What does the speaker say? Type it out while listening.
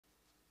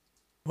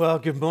Well,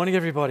 good morning,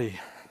 everybody.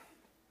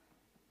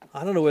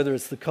 I don't know whether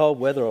it's the cold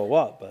weather or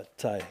what,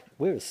 but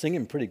we were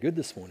singing pretty good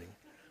this morning.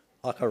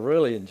 I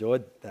really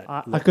enjoyed that.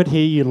 I could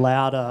hear you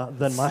louder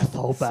than my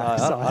fallback,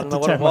 so I I had don't to know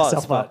what turn it was,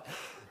 myself up.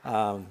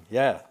 but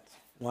yeah, it's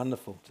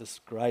wonderful.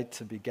 Just great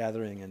to be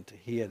gathering and to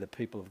hear the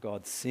people of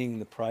God sing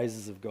the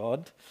praises of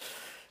God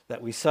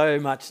that we so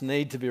much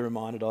need to be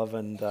reminded of.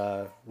 And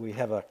we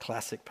have a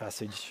classic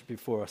passage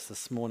before us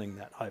this morning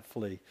that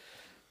hopefully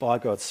by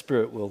God's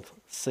Spirit we'll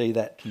see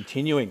that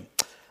continuing.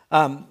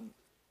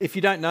 If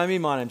you don't know me,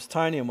 my name's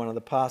Tony. I'm one of the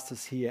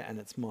pastors here, and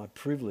it's my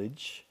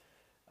privilege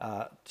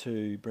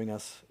to bring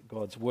us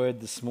God's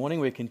Word this morning.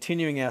 We're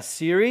continuing our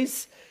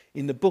series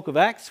in the book of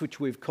Acts,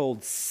 which we've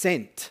called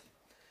Sent.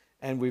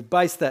 And we've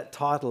based that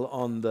title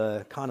on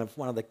the kind of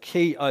one of the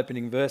key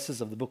opening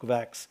verses of the book of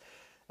Acts,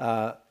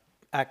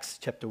 Acts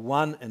chapter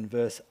 1 and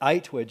verse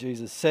 8, where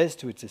Jesus says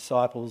to his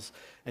disciples,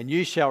 "And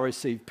you shall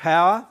receive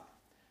power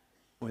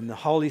when the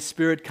Holy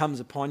Spirit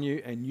comes upon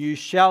you, and you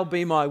shall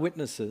be my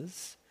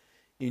witnesses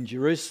in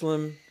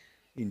Jerusalem,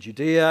 in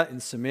Judea,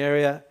 in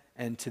Samaria,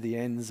 and to the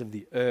ends of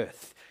the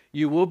earth."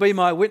 You will be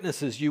my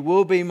witnesses. You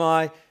will be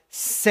my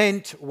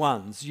sent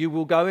ones. You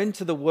will go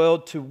into the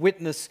world to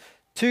witness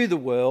to the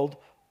world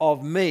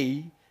of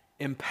me,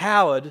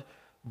 empowered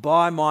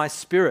by my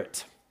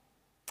Spirit.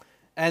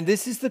 And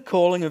this is the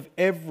calling of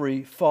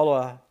every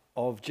follower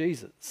of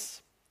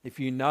Jesus. If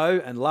you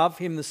know and love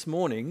him this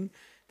morning,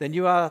 then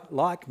you are,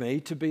 like me,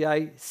 to be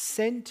a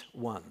sent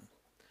one.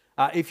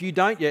 If you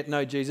don't yet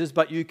know Jesus,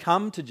 but you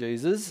come to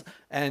Jesus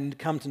and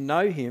come to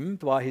know him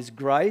by his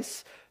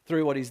grace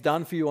through what he's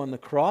done for you on the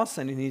cross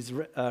and in his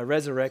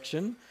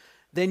resurrection,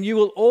 then you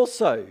will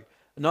also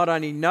not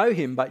only know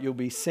him, but you'll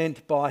be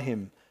sent by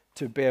him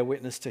to bear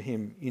witness to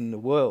him in the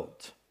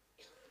world.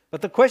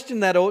 But the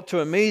question that ought to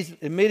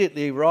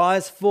immediately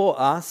rise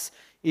for us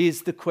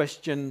is the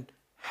question,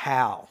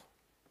 how?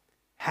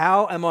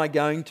 How am I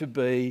going to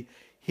be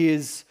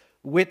his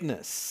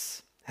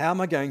witness? How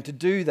am I going to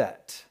do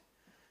that?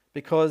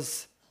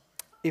 Because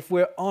if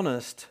we're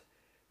honest,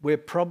 we're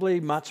probably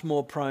much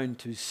more prone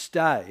to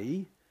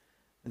stay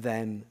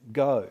than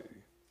go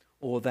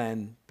or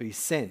than be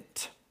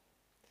sent.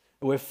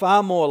 We're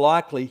far more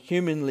likely,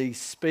 humanly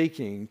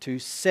speaking, to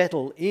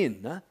settle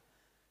in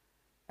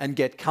and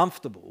get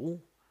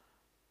comfortable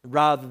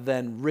rather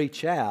than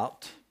reach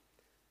out,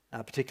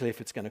 particularly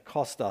if it's going to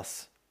cost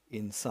us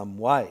in some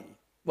way.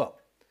 Well,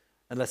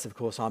 unless, of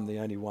course, I'm the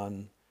only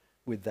one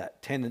with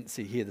that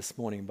tendency here this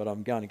morning, but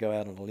I'm going to go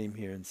out on a limb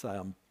here and say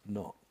I'm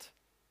not.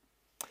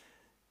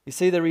 You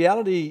see, the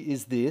reality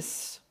is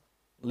this: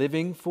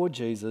 living for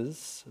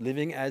Jesus,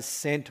 living as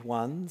sent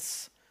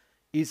ones,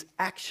 is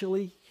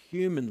actually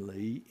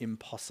humanly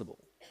impossible.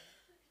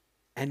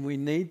 And we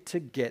need to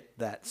get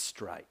that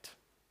straight.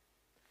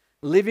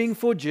 Living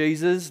for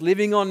Jesus,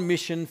 living on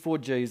mission for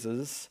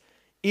Jesus,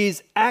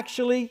 is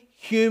actually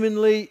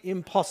humanly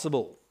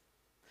impossible.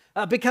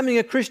 Becoming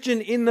a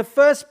Christian in the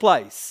first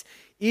place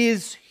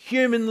is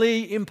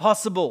humanly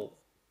impossible.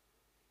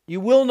 You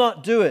will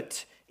not do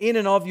it in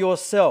and of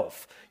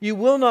yourself. You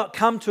will not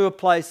come to a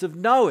place of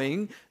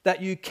knowing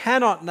that you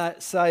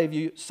cannot save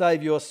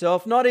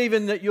yourself, not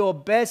even that your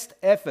best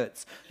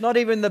efforts, not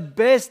even the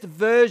best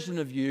version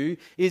of you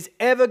is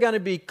ever going to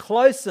be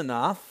close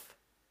enough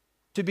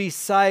to be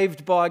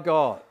saved by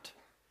God.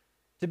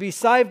 To be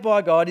saved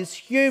by God is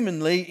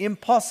humanly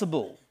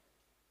impossible.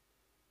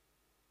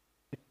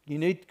 You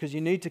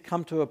need to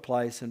come to a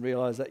place and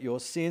realize that your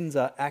sins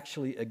are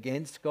actually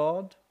against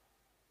God,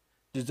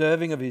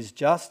 deserving of his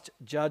just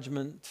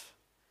judgment,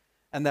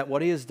 and that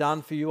what he has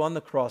done for you on the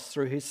cross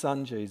through his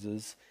son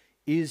Jesus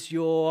is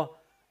your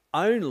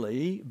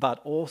only but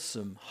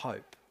awesome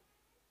hope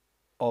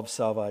of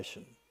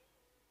salvation.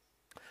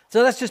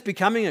 So that's just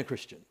becoming a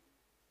Christian.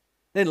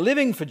 Then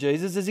living for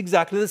Jesus is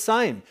exactly the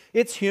same.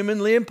 It's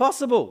humanly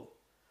impossible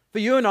for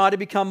you and I to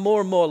become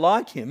more and more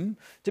like him,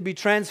 to be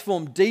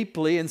transformed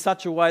deeply in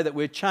such a way that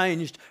we're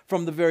changed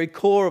from the very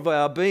core of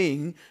our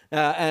being,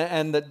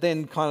 and that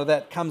then kind of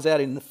that comes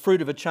out in the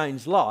fruit of a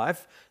changed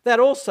life. That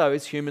also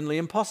is humanly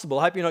impossible.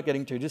 I hope you're not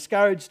getting too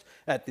discouraged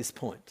at this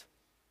point.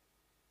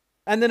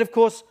 And then, of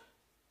course,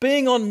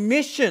 being on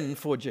mission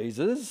for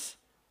Jesus,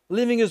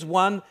 living as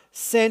one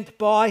sent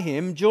by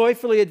him,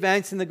 joyfully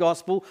advancing the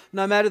gospel,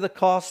 no matter the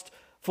cost,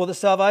 for the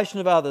salvation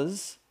of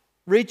others,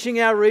 reaching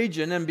our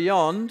region and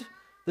beyond,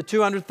 the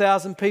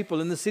 200,000 people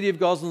in the city of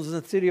Gosnells and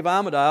the city of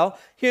Armidale,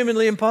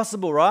 humanly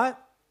impossible, right?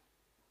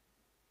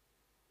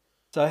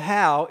 So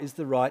how is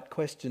the right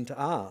question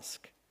to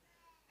ask?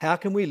 How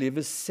can we live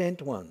as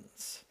sent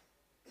ones?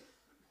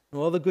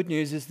 Well, the good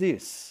news is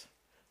this: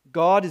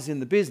 God is in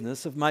the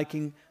business of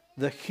making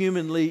the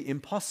humanly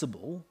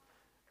impossible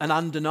an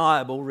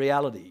undeniable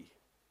reality.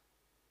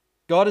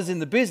 God is in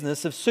the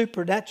business of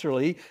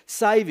supernaturally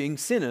saving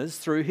sinners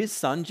through his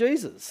son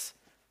Jesus.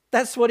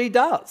 That's what he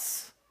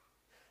does.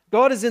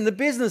 God is in the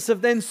business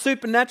of then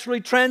supernaturally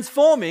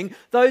transforming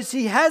those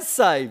he has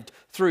saved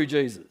through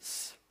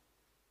Jesus.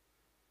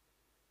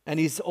 And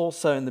he's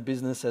also in the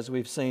business, as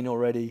we've seen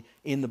already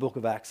in the book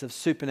of Acts, of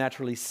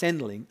supernaturally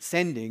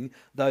sending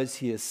those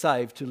he has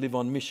saved to live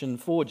on mission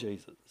for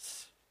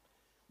Jesus.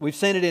 We've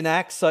seen it in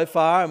Acts so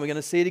far, and we're going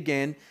to see it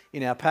again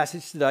in our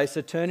passage today.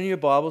 So turn in your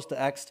Bibles to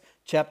Acts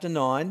chapter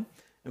 9,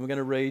 and we're going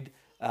to read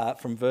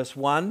from verse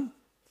 1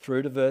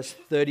 through to verse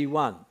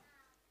 31.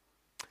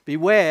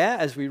 Beware,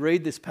 as we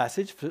read this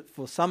passage,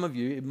 for some of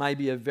you, it may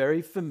be a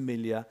very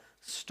familiar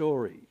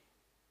story.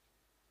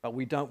 But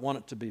we don't want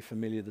it to be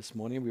familiar this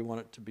morning. We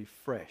want it to be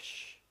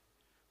fresh,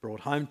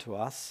 brought home to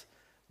us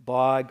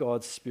by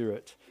God's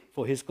Spirit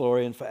for his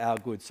glory and for our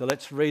good. So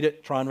let's read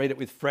it, try and read it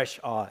with fresh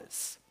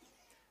eyes.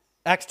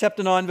 Acts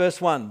chapter 9,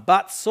 verse 1.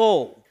 But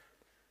Saul,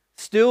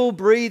 still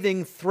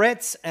breathing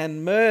threats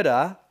and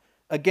murder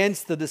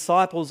against the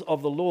disciples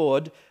of the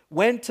Lord,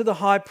 went to the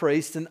high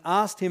priest and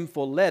asked him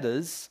for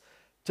letters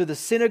to the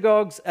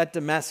synagogues at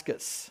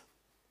Damascus,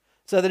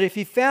 so that if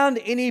he found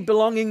any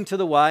belonging to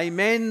the way,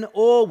 men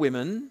or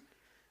women,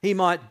 he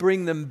might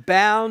bring them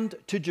bound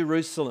to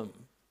Jerusalem.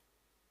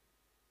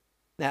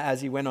 Now,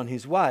 as he went on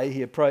his way,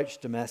 he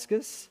approached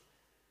Damascus,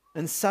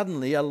 and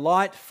suddenly a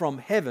light from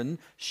heaven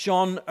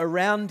shone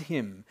around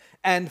him.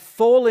 And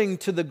falling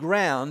to the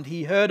ground,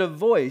 he heard a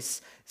voice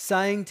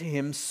saying to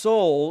him,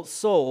 Saul,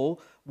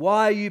 Saul,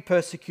 why are you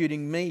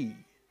persecuting me?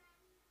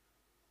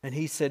 And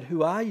he said,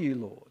 Who are you,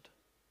 Lord?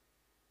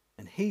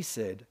 And he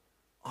said,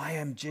 I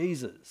am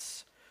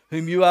Jesus,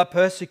 whom you are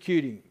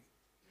persecuting.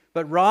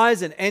 But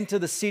rise and enter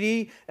the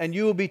city, and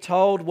you will be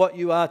told what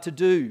you are to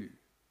do.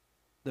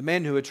 The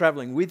men who were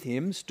traveling with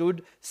him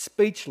stood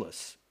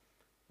speechless.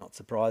 Not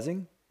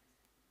surprising.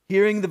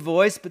 Hearing the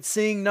voice, but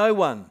seeing no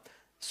one.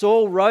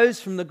 Saul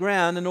rose from the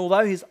ground, and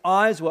although his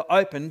eyes were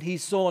opened, he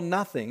saw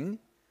nothing.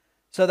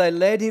 So they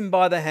led him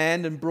by the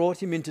hand and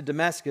brought him into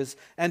Damascus.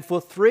 And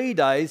for 3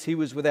 days he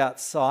was without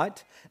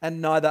sight,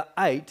 and neither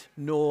ate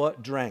nor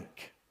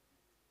drank.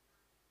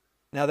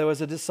 Now there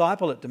was a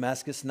disciple at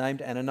Damascus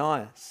named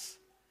Ananias.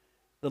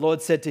 The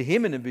Lord said to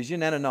him in a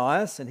vision,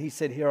 Ananias, and he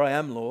said, Here I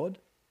am, Lord.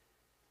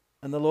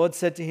 And the Lord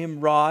said to him,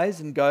 Rise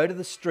and go to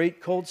the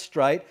street called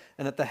Straight,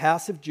 and at the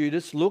house of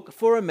Judas look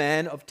for a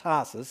man of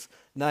Tarsus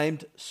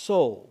named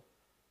Saul,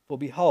 for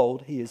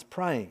behold, he is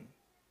praying.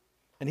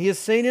 And he has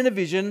seen in a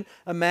vision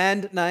a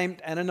man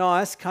named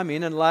Ananias come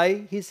in and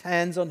lay his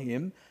hands on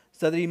him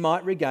so that he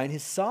might regain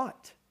his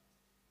sight.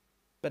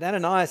 But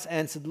Ananias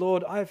answered,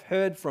 Lord, I have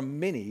heard from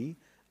many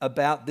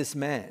about this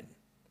man,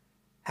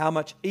 how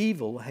much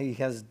evil he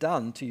has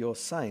done to your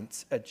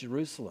saints at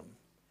Jerusalem.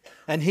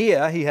 And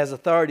here he has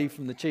authority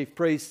from the chief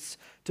priests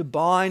to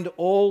bind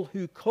all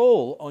who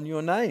call on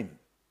your name.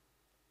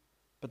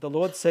 But the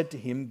Lord said to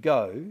him,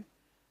 Go,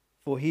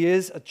 for he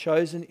is a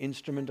chosen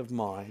instrument of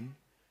mine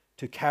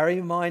to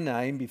carry my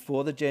name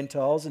before the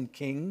Gentiles and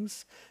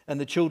kings and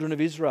the children of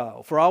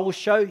Israel. For I will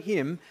show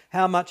him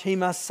how much he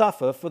must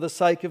suffer for the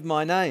sake of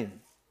my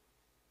name.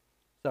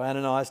 So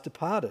Ananias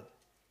departed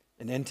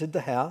and entered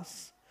the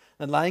house,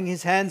 and laying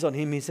his hands on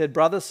him, he said,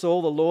 Brother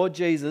Saul, the Lord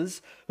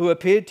Jesus, who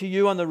appeared to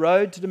you on the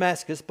road to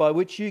Damascus by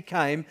which you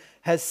came,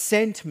 has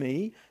sent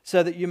me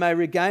so that you may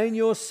regain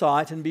your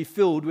sight and be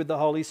filled with the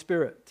Holy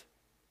Spirit.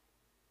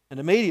 And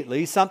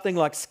immediately something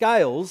like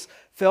scales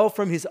fell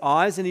from his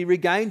eyes, and he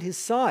regained his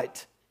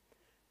sight.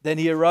 Then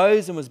he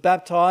arose and was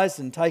baptized,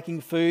 and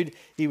taking food,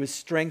 he was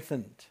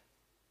strengthened.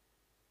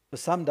 For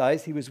some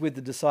days he was with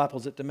the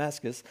disciples at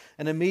Damascus,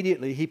 and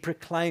immediately he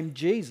proclaimed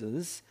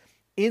Jesus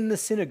in the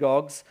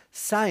synagogues,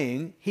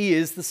 saying, He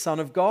is the Son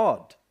of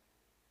God.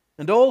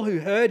 And all who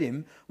heard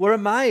him were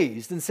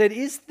amazed and said,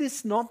 Is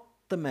this not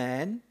the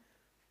man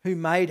who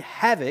made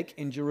havoc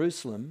in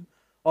Jerusalem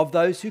of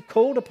those who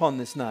called upon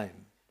this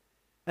name?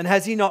 And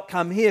has he not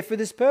come here for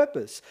this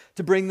purpose,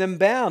 to bring them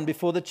bound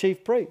before the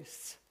chief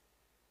priests?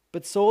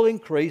 But Saul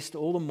increased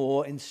all the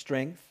more in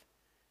strength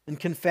and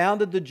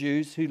confounded the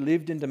Jews who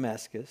lived in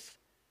Damascus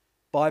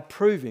by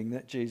proving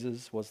that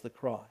Jesus was the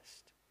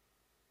Christ.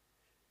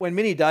 When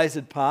many days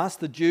had passed,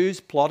 the Jews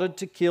plotted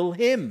to kill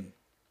him,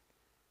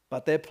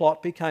 but their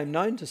plot became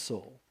known to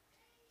Saul.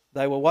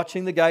 They were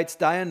watching the gates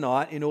day and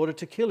night in order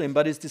to kill him,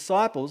 but his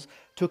disciples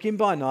took him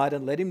by night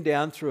and let him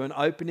down through an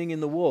opening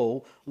in the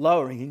wall,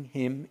 lowering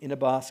him in a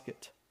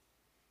basket.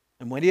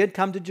 And when he had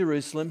come to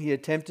Jerusalem, he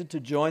attempted to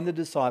join the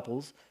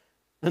disciples,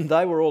 and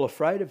they were all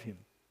afraid of him,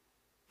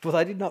 for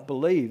they did not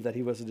believe that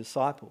he was a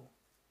disciple.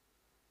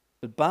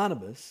 But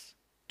Barnabas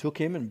took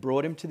him and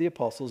brought him to the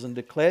apostles and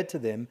declared to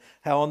them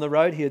how on the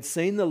road he had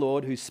seen the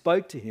Lord who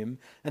spoke to him,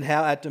 and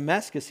how at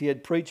Damascus he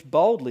had preached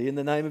boldly in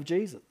the name of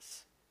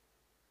Jesus.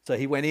 So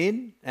he went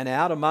in and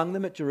out among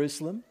them at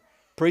Jerusalem,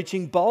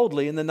 preaching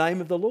boldly in the name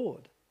of the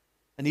Lord.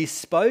 And he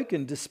spoke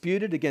and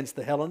disputed against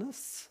the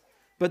Hellenists,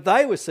 but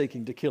they were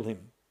seeking to kill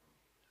him.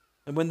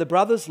 And when the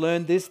brothers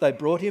learned this, they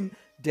brought him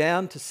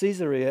down to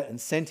Caesarea and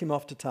sent him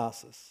off to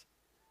Tarsus.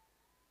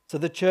 So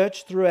the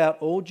church throughout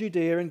all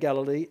Judea and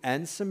Galilee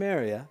and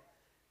Samaria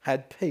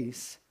had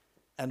peace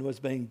and was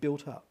being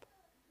built up.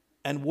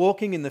 And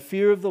walking in the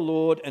fear of the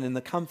Lord and in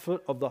the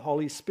comfort of the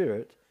Holy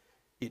Spirit,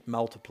 it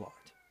multiplied.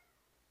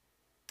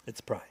 Let's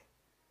pray.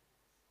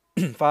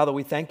 Father,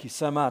 we thank you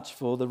so much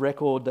for the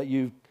record that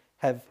you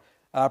have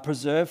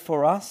preserved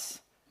for us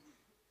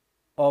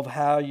of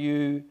how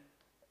you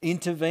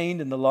intervened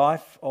in the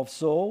life of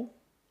Saul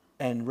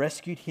and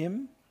rescued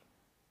him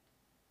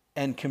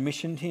and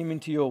commissioned him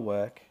into your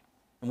work.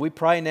 And we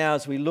pray now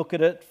as we look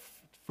at it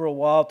for a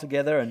while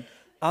together and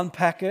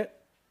unpack it,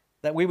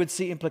 that we would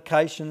see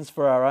implications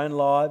for our own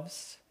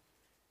lives,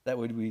 that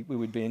we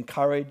would be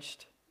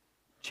encouraged,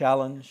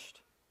 challenged,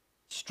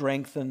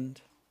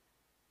 strengthened,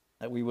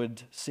 that we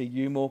would see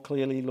you more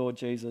clearly, Lord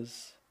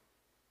Jesus,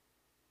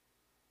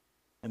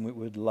 and we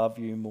would love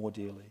you more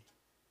dearly.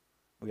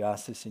 We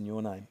ask this in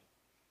your name.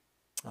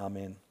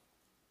 Amen.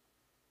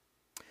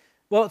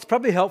 Well, it's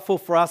probably helpful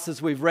for us as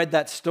we've read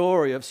that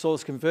story of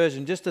Saul's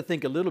conversion just to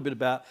think a little bit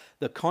about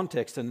the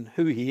context and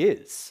who he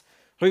is.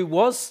 Who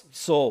was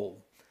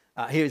Saul?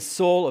 He is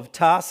Saul of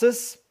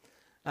Tarsus.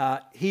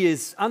 He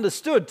is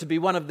understood to be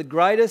one of the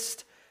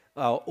greatest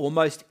or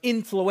most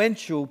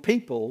influential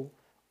people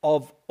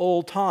of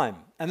all time.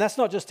 And that's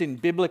not just in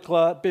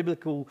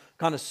biblical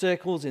kind of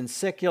circles. In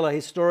secular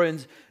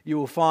historians, you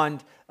will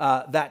find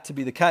that to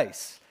be the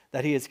case,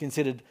 that he is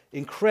considered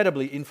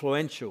incredibly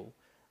influential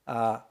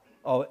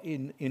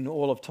in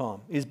all of time.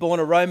 He was born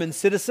a Roman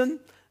citizen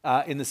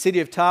in the city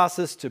of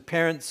Tarsus to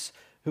parents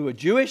who were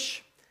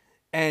Jewish,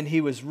 and he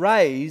was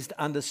raised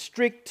under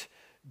strict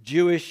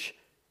Jewish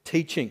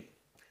teaching.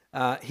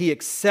 He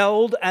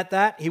excelled at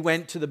that. He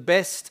went to the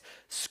best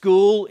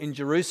school in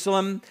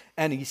Jerusalem,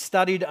 and he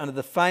studied under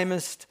the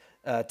famous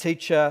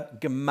teacher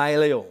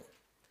Gamaliel.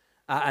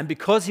 And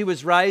because he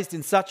was raised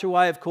in such a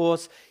way, of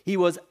course, he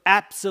was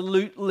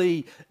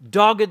absolutely,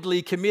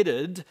 doggedly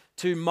committed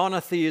to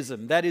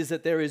monotheism. That is,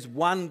 that there is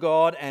one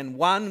God and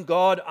one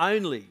God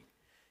only.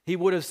 He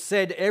would have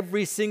said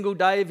every single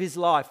day of his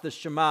life, the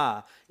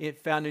Shema,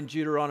 found in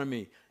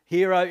Deuteronomy,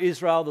 "Hear, O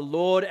Israel, the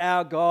Lord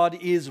our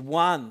God is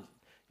one.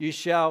 You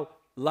shall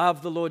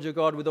love the Lord your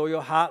God with all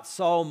your heart,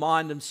 soul,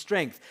 mind, and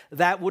strength."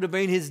 That would have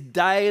been his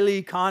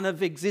daily kind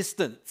of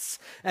existence.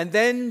 And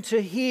then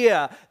to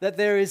hear that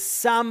there is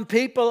some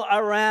people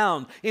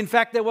around. In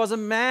fact, there was a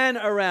man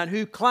around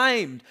who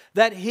claimed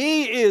that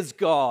he is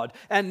God.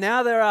 And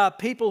now there are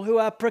people who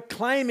are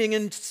proclaiming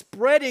and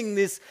spreading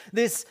this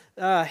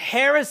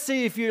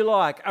heresy, if you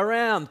like,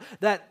 around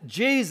that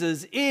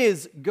Jesus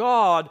is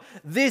God.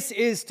 This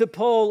is to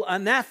Paul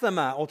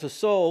anathema, or to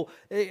Saul,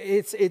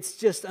 it's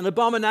just an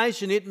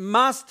abomination. It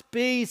must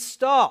be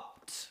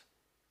stopped.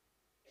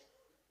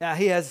 Now,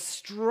 he has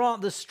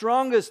the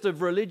strongest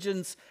of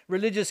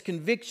religious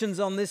convictions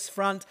on this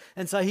front,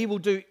 and so he will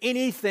do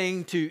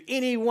anything to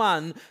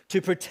anyone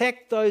to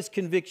protect those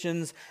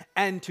convictions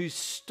and to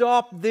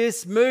stop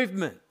this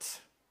movement.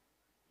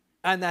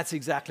 And that's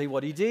exactly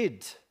what he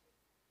did.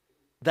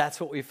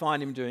 That's what we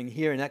find him doing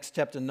here in Acts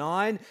chapter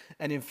 9.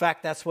 And in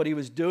fact, that's what he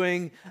was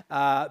doing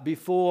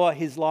before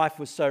his life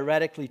was so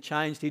radically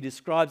changed. He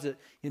describes it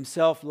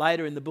himself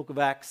later in the book of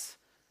Acts.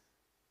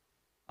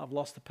 I've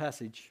lost the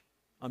passage.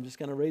 I'm just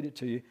going to read it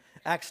to you.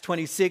 Acts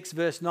 26,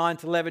 verse 9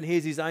 to 11.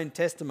 Here's his own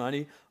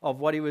testimony of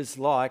what he was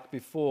like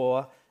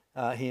before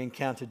he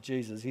encountered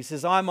Jesus. He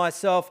says, "I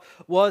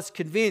myself was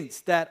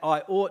convinced that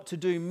I ought to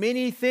do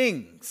many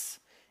things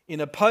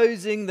in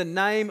opposing the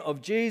name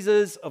of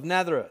Jesus of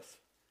Nazareth.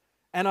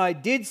 And I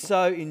did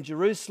so in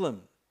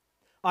Jerusalem.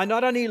 I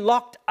not only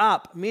locked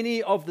up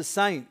many of the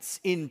saints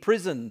in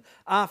prison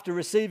after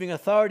receiving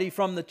authority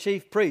from the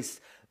chief priests,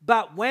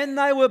 but when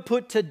they were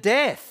put to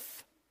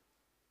death,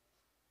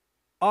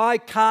 I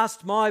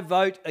cast my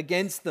vote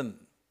against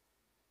them.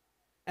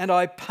 And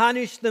I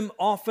punished them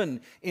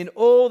often in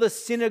all the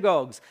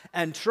synagogues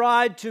and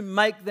tried to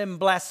make them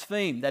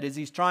blaspheme." That is,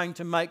 he's trying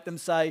to make them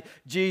say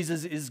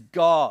Jesus is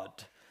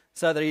God,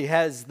 so that he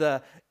has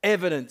the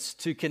evidence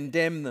to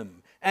condemn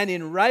them. "And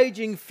in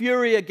raging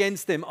fury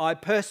against them, I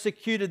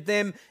persecuted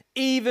them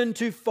even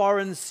to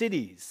foreign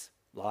cities,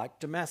 like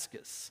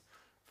Damascus,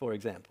 for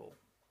example."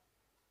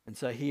 And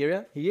so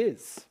here he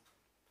is,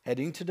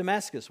 heading to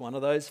Damascus, one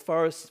of those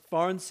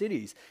foreign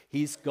cities.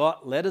 He's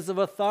got letters of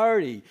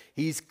authority.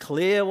 He's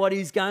clear what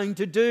he's going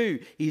to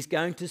do. He's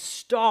going to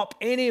stop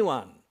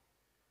anyone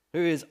who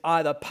is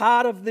either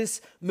part of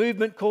this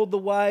movement called the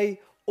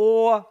Way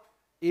or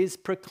is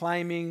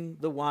proclaiming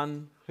the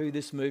one who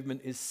this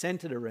movement is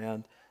centered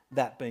around,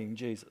 that being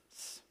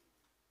Jesus.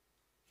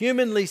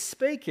 Humanly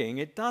speaking,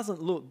 it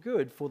doesn't look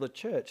good for the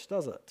church,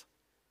 does it?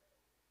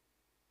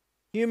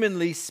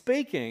 Humanly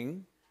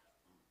speaking,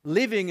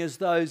 living as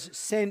those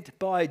sent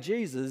by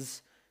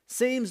Jesus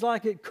seems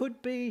like it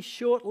could be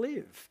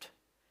short-lived.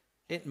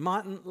 It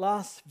mightn't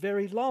last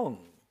very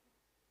long.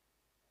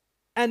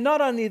 And not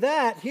only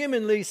that,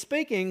 humanly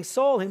speaking,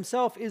 Saul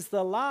himself is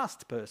the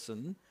last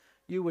person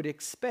you would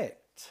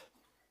expect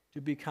to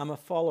become a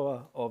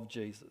follower of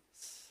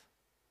Jesus.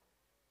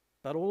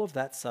 But all of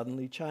that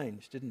suddenly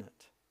changed, didn't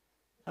it?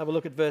 Have a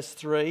look at verse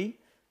 3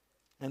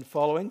 and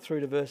following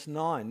through to verse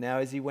 9. "Now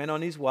as he went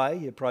on his way,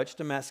 he approached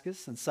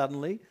Damascus, and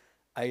suddenly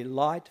a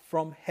light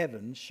from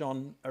heaven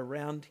shone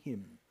around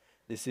him."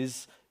 This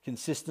is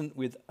consistent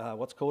with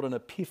what's called an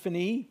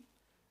epiphany,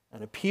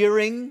 an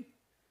appearing.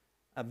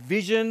 A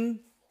vision,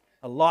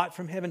 a light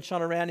from heaven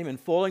shone around him, and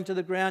falling to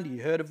the ground, he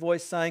heard a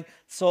voice saying,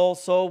 Saul,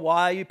 Saul,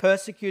 why are you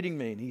persecuting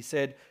me? And he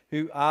said,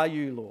 Who are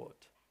you, Lord?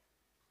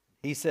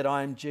 He said,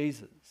 I am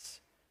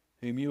Jesus,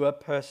 whom you are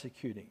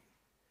persecuting.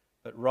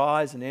 But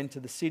rise and enter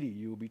the city.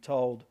 You will be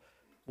told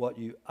what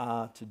you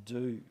are to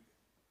do.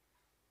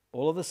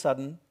 All of a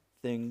sudden,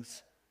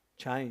 things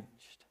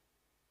changed.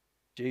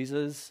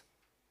 Jesus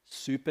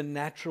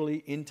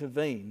supernaturally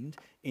intervened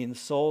in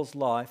Saul's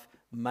life,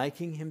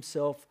 making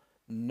himself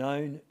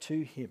known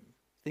to him.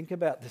 Think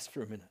about this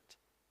for a minute.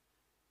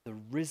 The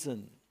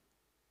risen,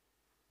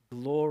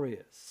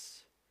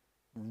 glorious,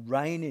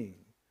 reigning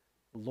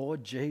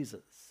Lord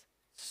Jesus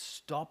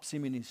stops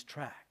him in his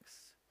tracks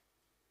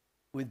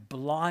with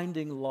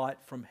blinding light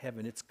from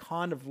heaven. It's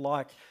kind of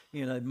like,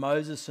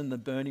 Moses and the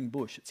burning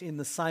bush. It's in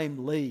the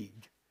same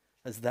league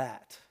as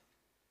that.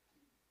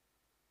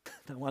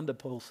 No wonder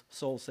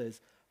Saul says,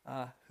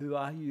 Who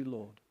are you,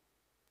 Lord?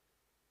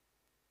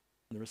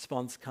 And the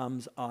response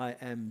comes, I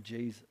am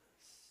Jesus.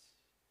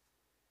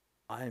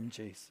 I am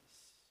Jesus,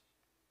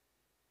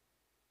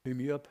 whom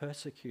you are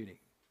persecuting.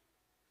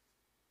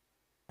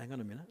 Hang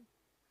on a minute.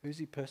 Who's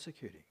he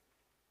persecuting?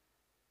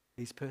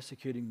 He's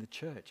persecuting the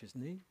church,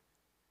 isn't he?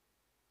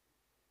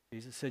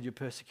 Jesus said, You're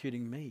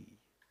persecuting me.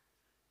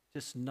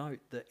 Just note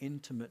the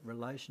intimate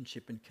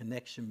relationship and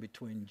connection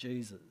between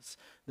Jesus,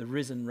 the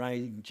risen,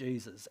 reigning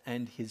Jesus,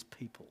 and his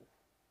people.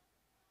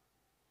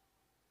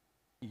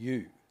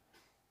 You,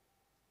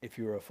 if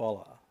you're a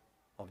follower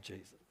of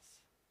Jesus.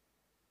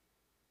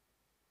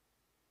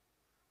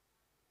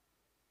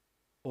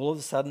 All of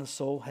a sudden,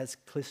 Saul has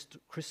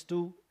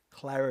crystal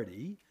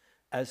clarity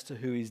as to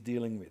who he's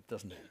dealing with,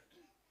 doesn't he?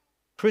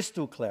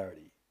 Crystal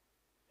clarity.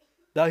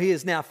 Though he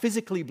is now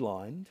physically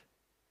blind,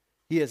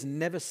 he has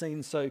never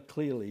seen so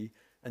clearly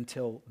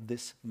until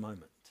this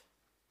moment.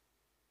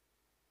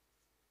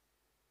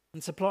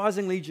 And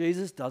surprisingly,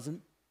 Jesus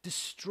doesn't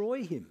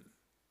destroy him,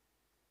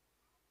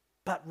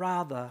 but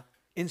rather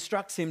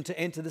instructs him to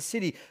enter the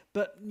city.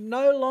 But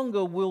no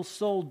longer will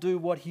Saul do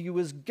what he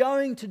was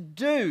going to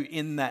do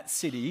in that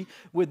city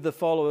with the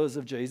followers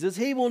of Jesus.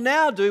 He will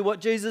now do what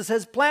Jesus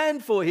has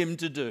planned for him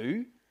to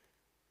do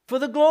for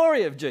the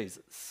glory of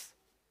Jesus.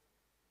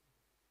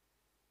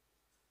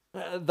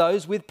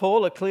 Those with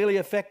Paul are clearly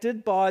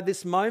affected by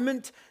this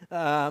moment,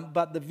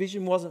 but the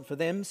vision wasn't for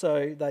them,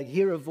 so they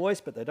hear a voice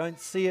but they don't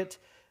see it.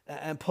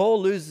 And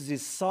Paul loses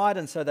his sight,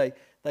 and so they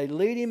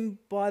lead him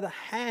by the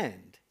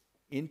hand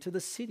into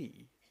the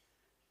city.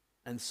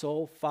 And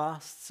Saul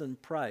fasts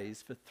and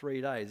prays for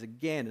 3 days.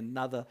 Again,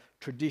 another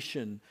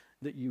tradition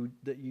that you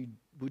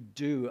would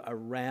do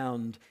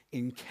around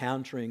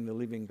encountering the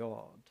living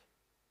God.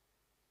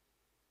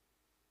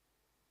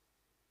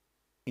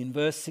 In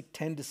verse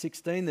 10 to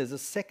 16, there's a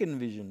second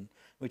vision,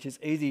 which is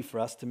easy for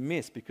us to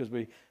miss because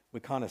we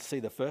kind of see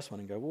the first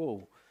one and go,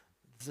 whoa,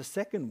 there's a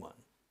second one.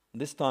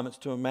 And this time it's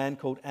to a man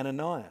called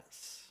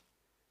Ananias.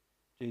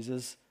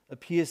 Jesus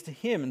appears to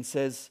him and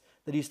says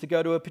that he's to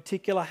go to a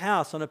particular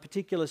house on a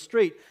particular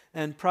street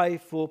and pray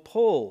for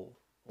Paul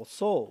or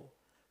Saul.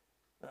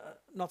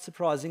 Not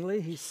surprisingly,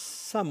 he's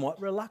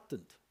somewhat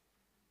reluctant.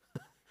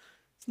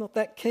 He's not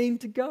that keen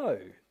to go,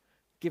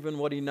 given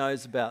what he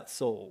knows about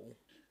Saul.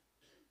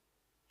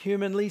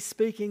 Humanly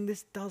speaking,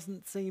 this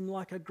doesn't seem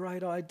like a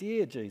great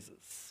idea,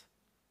 Jesus.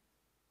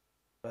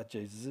 But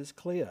Jesus is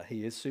clear.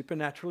 He is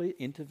supernaturally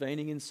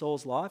intervening in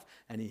Saul's life,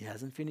 and he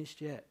hasn't finished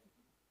yet.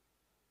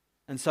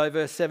 And so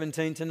verse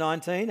 17 to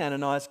 19,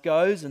 Ananias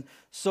goes and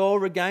Saul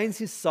regains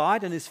his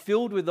sight and is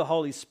filled with the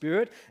Holy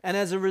Spirit. And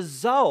as a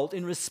result,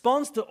 in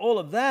response to all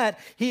of that,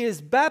 he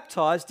is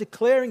baptized,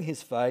 declaring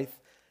his faith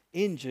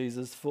in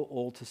Jesus for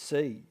all to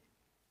see.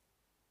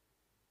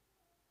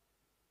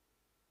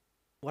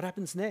 What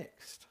happens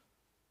next?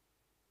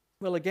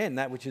 Well, again,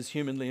 that which is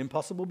humanly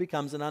impossible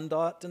becomes an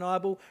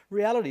undeniable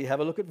reality.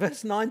 Have a look at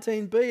verse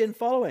 19b and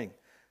following.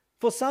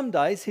 For some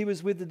days he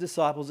was with the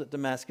disciples at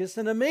Damascus,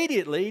 and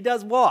immediately he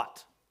does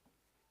what?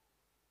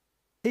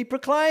 He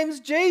proclaims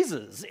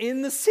Jesus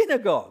in the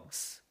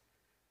synagogues,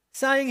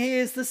 saying he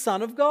is the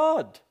Son of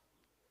God.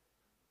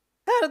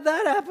 How did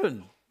that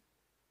happen?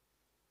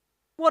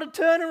 What a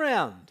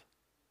turnaround.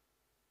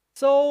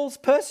 Saul's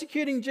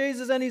persecuting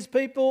Jesus and his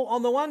people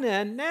on the one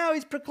hand. Now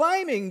he's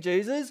proclaiming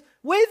Jesus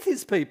with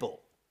his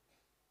people.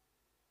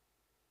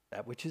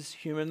 That which is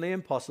humanly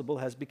impossible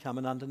has become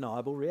an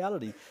undeniable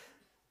reality.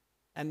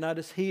 And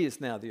notice he is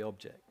now the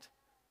object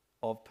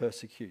of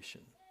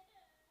persecution.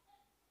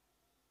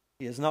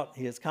 He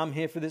has come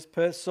here for this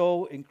purpose.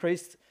 Saul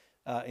increased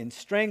in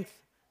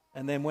strength,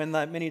 and then when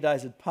many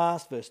days had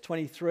passed, verse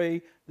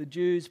 23, the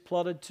Jews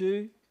plotted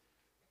to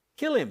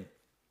kill him.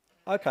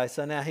 Okay,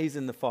 so now he's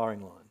in the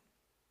firing line.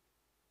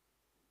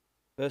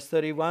 Verse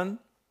 31,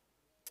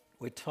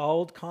 we're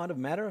told, kind of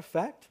matter of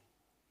fact,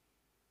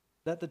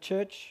 that the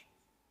church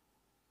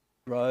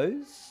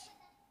grows,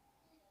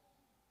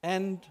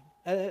 and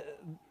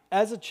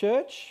as a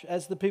church,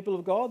 as the people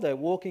of God, they're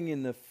walking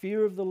in the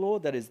fear of the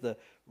Lord, that is the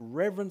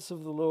reverence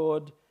of the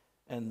Lord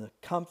and the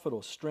comfort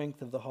or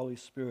strength of the Holy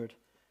Spirit,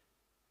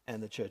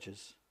 and the church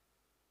is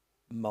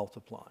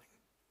multiplying.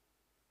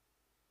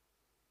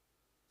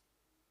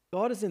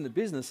 God is in the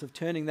business of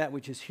turning that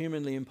which is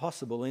humanly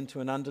impossible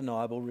into an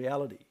undeniable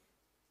reality.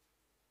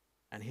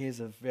 And here's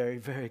a very,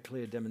 very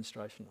clear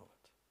demonstration of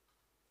it.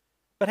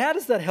 But how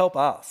does that help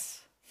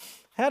us?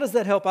 How does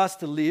that help us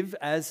to live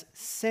as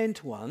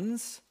sent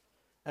ones,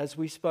 as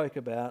we spoke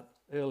about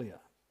earlier?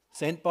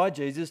 Sent by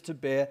Jesus to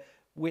bear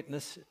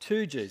witness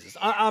to Jesus.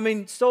 I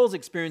mean, Saul's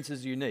experience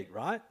is unique,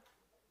 right?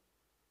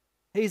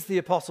 He's the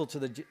apostle to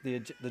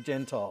the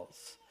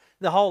Gentiles.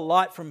 The whole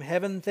light from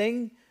heaven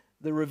thing,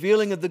 the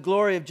revealing of the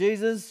glory of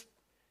Jesus,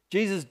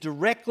 Jesus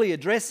directly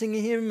addressing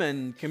him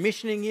and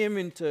commissioning him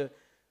into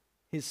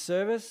his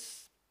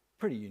service,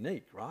 pretty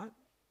unique, right?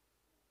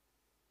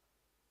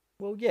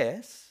 Well,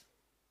 yes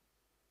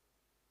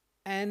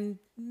and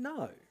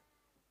no.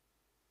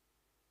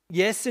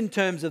 Yes, in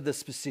terms of the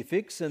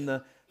specifics and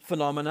the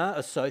phenomena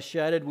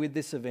associated with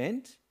this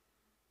event,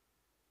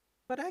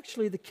 but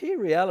actually the key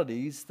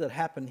realities that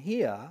happen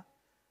here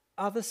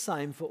are the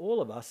same for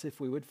all of us if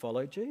we would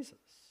follow Jesus.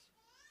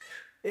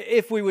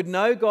 If we would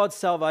know God's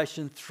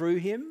salvation through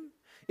him,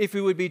 if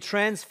we would be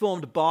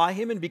transformed by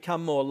him and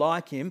become more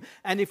like him,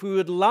 and if we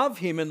would love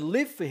him and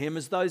live for him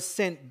as those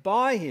sent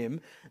by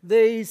him,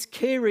 these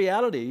key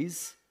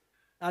realities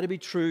are to be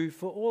true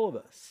for all of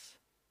us.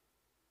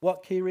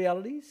 What key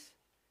realities?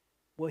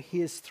 Well,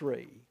 here's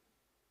three.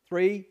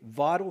 Three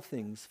vital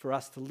things for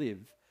us to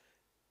live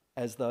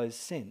as those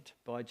sent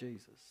by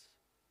Jesus.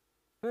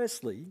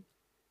 Firstly,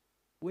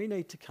 we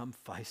need to come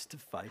face to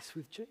face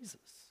with Jesus.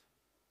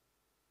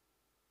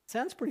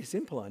 Sounds pretty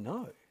simple, I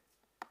know.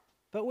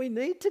 But we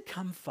need to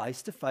come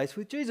face to face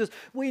with Jesus.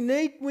 We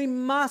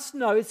must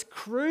know, it's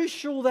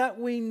crucial that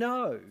we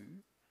know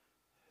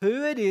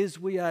who it is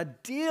we are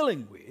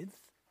dealing with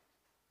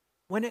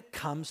when it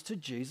comes to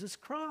Jesus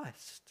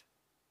Christ.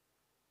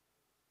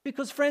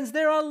 Because friends,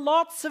 there are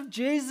lots of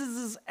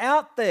Jesuses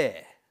out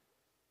there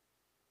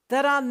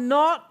that are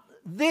not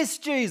this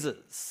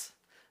Jesus,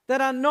 that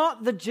are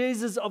not the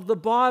Jesus of the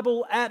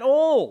Bible at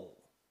all.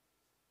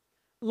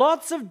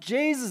 Lots of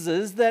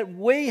Jesuses that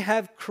we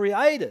have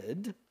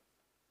created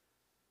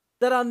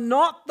that are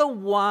not the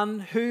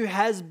one who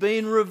has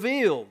been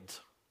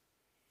revealed.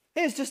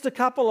 Here's just a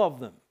couple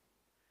of them.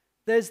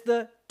 There's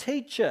the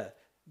teacher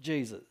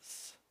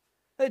Jesus.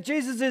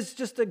 Jesus is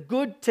just a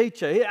good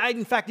teacher.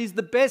 In fact, he's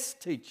the best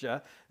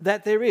teacher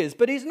that there is.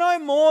 But he's no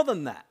more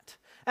than that.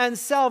 And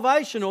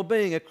salvation, or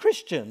being a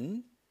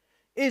Christian,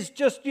 is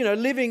just,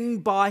 living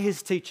by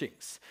his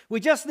teachings.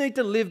 We just need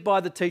to live by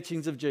the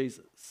teachings of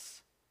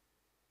Jesus.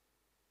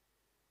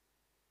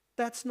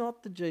 That's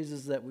not the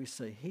Jesus that we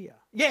see here.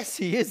 Yes,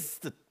 he is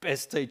the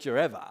best teacher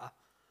ever,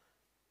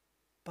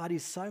 but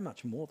he's so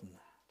much more than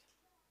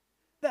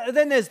that.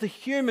 Then there's the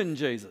human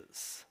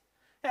Jesus.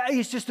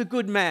 He's just a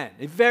good man,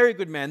 a very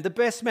good man, the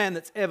best man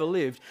that's ever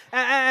lived.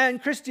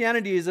 And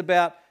Christianity is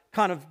about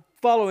kind of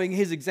following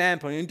his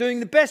example and doing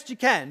the best you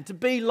can to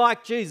be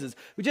like Jesus.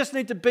 We just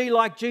need to be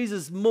like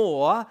Jesus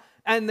more,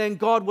 and then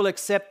God will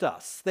accept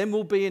us. Then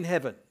we'll be in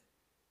heaven.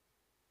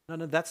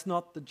 No, that's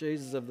not the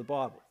Jesus of the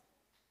Bible.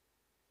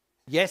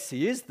 Yes,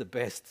 he is the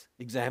best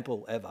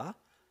example ever,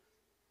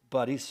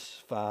 but he's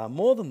far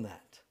more than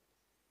that.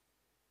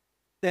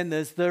 Then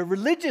there's the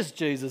religious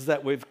Jesus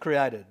that we've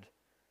created.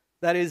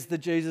 That is the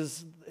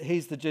Jesus,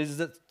 he's the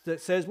Jesus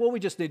that says, well, we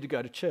just need to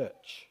go to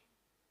church.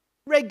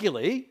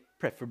 Regularly,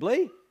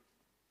 preferably.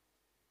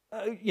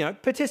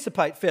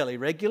 Participate fairly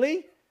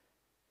regularly.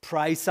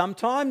 Pray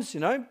sometimes,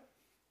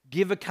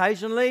 give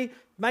occasionally.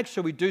 Make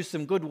sure we do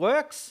some good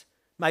works,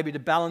 maybe to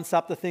balance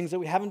up the things that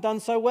we haven't done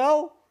so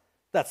well.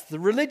 That's the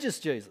religious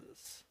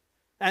Jesus.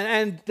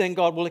 And then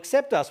God will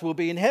accept us. We'll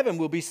be in heaven.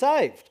 We'll be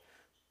saved.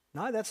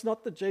 No, that's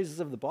not the Jesus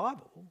of the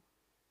Bible.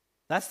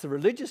 That's the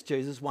religious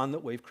Jesus, one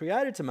that we've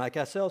created to make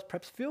ourselves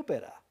perhaps feel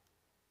better.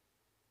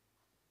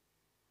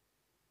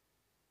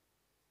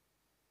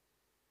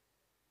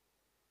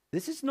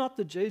 This is not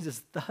the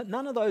Jesus,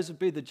 none of those would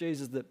be the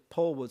Jesus that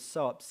Paul was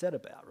so upset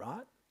about,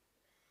 right?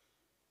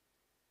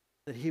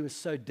 That he was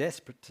so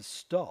desperate to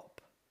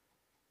stop.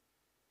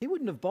 He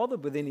wouldn't have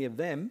bothered with any of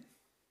them.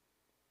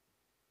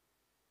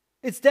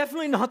 It's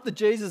definitely not the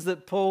Jesus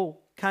that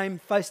Paul came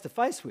face to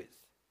face with.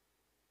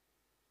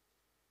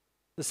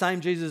 The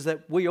same Jesus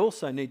that we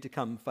also need to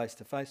come face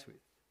to face with.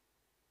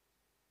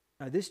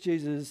 No, this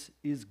Jesus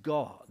is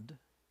God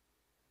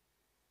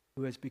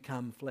who has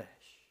become flesh,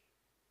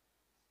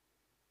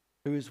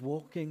 who has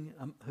walked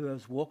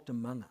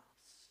among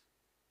us,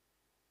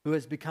 who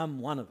has become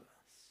one of us,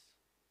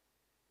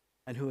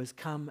 and who has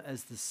come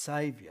as the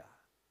Saviour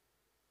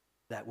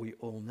that we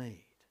all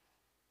need.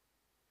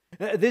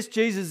 This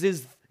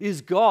Jesus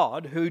is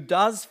God who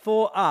does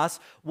for us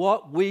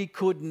what we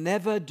could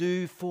never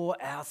do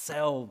for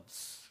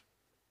ourselves.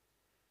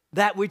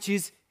 That which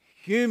is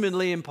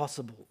humanly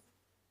impossible.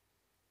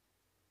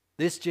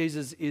 This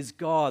Jesus is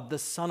God, the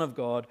Son of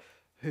God,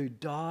 who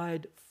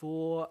died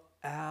for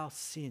our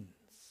sins.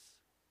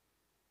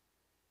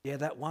 Yeah,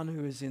 that one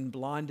who is in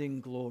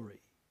blinding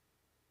glory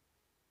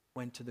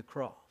went to the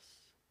cross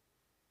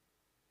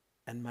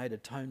and made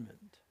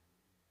atonement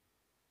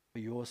for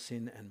your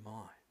sin and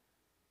mine.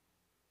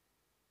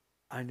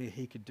 Only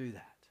he could do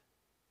that.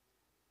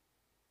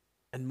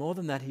 And more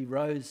than that, he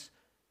rose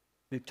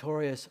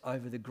victorious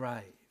over the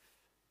grave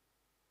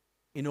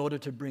in order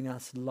to bring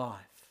us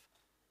life,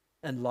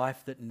 and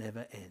life that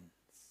never ends.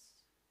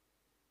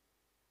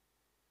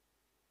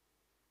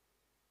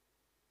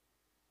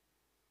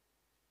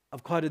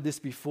 I've quoted this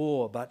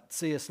before, but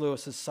C.S.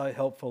 Lewis is so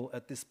helpful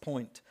at this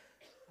point.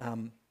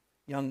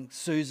 Young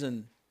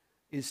Susan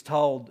is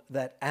told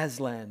that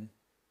Aslan,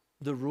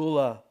 the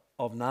ruler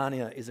of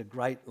Narnia, is a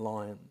great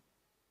lion.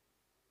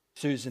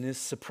 Susan is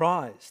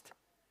surprised,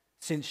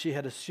 since she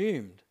had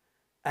assumed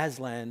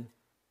Aslan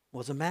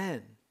was a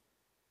man.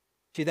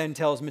 She then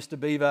tells Mr.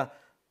 Beaver,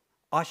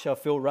 "I shall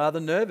feel rather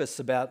nervous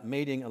about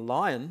meeting a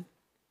lion,"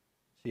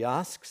 she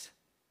asks.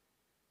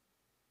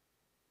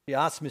 She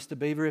asks Mr.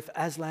 Beaver if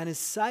Aslan is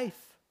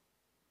safe.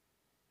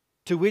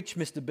 To which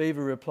Mr.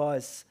 Beaver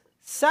replies,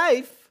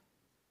 "Safe?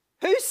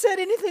 Who said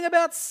anything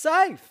about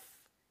safe?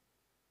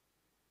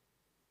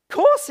 Of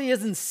course he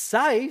isn't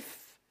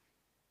safe.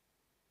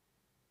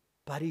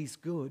 But he's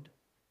good.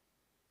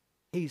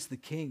 He's the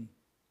king."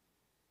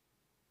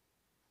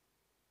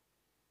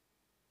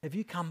 Have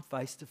you come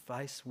face to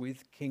face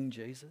with King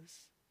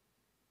Jesus?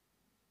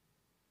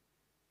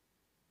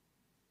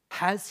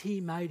 Has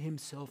he made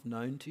himself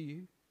known to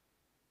you?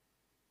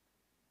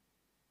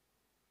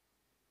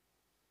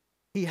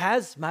 He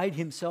has made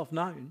himself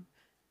known.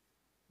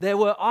 There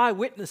were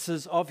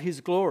eyewitnesses of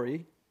his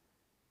glory,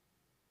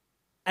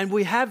 and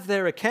we have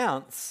their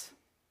accounts.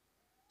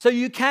 So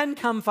you can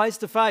come face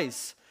to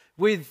face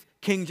with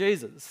King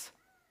Jesus.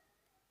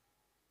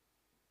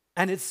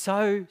 And it's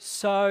so,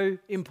 so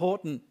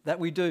important that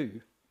we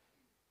do.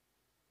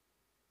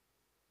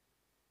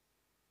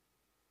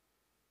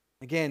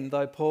 Again,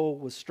 though Paul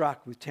was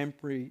struck with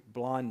temporary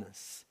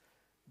blindness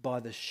by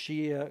the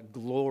sheer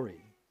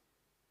glory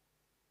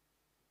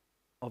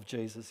of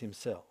Jesus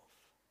himself,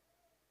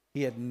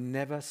 he had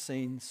never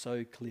seen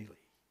so clearly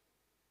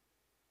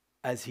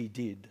as he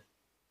did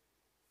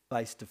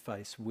face to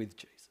face with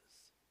Jesus.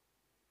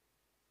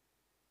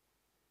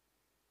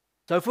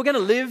 So if we're going to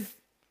live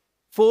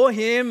for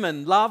him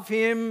and love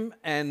him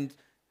and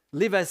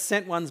live as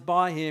sent ones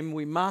by him,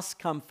 we must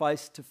come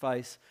face to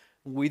face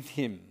with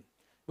him.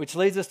 Which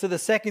leads us to the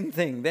second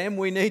thing. Then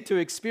we need to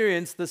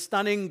experience the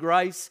stunning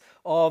grace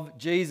of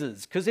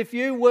Jesus. Because if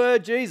you were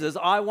Jesus,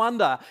 I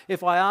wonder,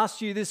 if I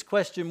asked you this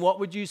question, what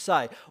would you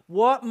say?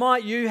 What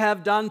might you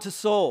have done to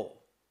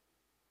Saul?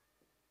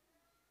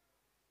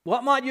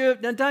 What might you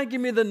have... Now don't give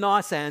me the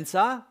nice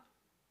answer.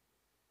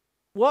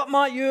 What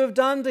might you have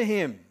done to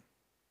him?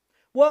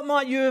 What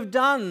might you have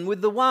done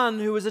with the one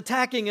who was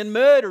attacking and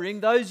murdering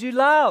those you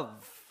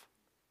love?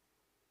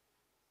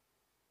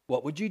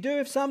 What would you do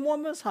if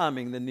someone was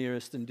harming the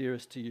nearest and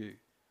dearest to you?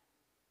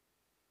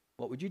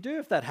 What would you do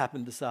if that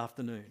happened this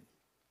afternoon?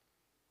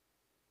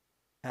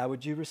 How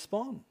would you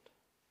respond?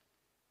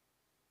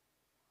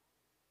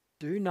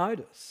 Do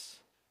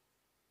notice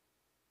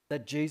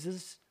that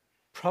Jesus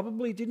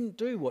probably didn't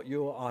do what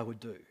you or I would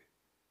do.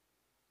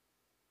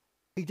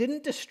 He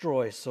didn't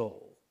destroy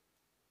Saul,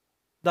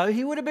 though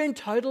he would have been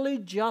totally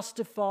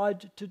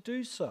justified to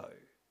do so.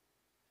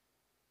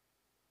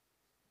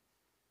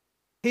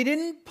 He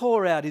didn't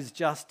pour out his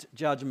just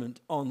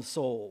judgment on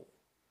Saul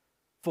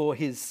for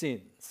his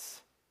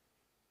sins.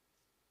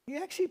 He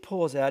actually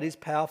pours out his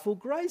powerful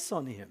grace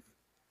on him.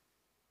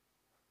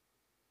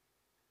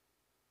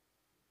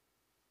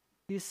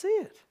 Do you see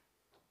it?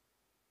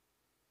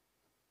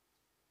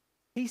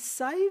 He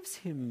saves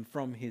him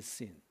from his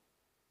sin.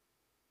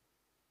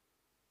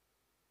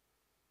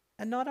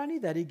 And not only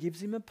that, he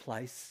gives him a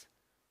place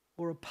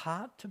or a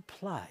part to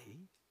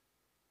play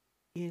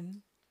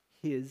in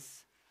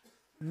his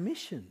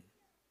mission.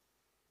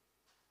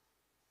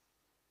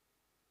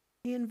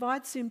 He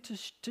invites him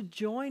to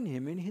join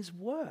him in his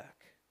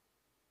work,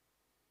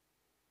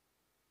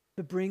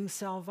 to bring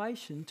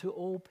salvation to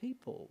all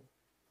people,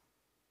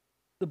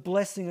 the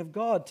blessing of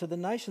God to the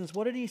nations.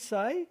 What did he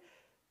say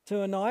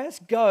to Ananias?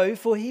 Go,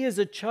 for he is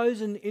a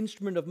chosen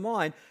instrument of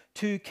mine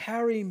to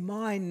carry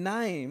my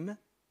name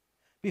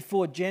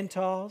before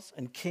Gentiles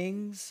and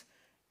kings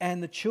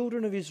and the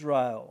children of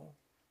Israel,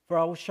 for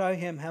I will show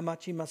him how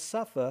much he must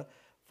suffer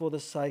for the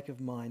sake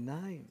of my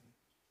name.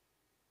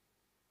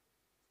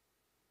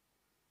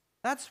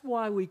 That's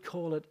why we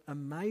call it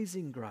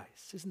amazing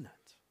grace, isn't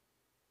it?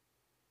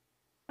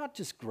 Not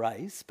just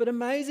grace, but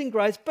amazing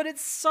grace. But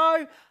it's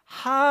so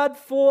hard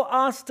for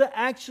us to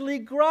actually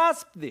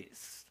grasp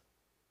this.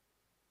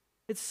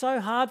 It's so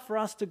hard for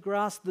us to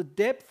grasp the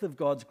depth of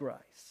God's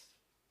grace,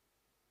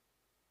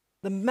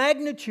 the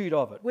magnitude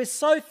of it. We're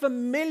so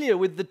familiar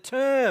with the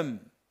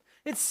term.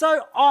 It's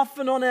so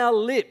often on our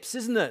lips,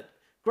 isn't it?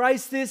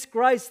 Grace this,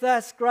 grace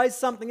that, grace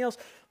something else.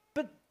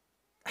 But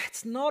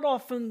it's not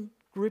often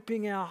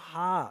gripping our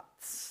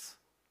hearts.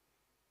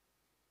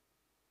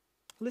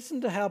 Listen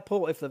to how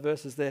Paul, if the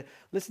verse is there,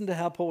 listen to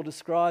how Paul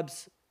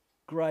describes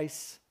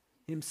grace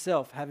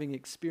himself, having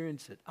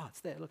experienced it. Oh,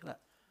 it's there, look at that.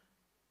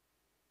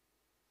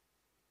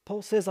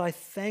 Paul says, I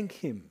thank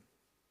him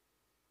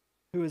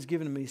who has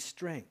given me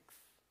strength.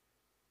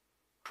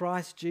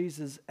 Christ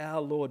Jesus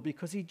our Lord,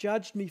 because he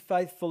judged me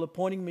faithful,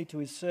 appointing me to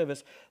his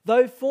service,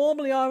 though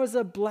formerly I was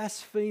a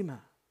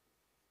blasphemer,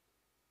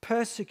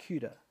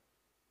 persecutor,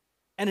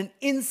 and an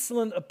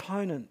insolent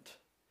opponent.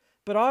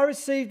 But I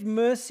received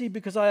mercy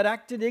because I had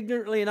acted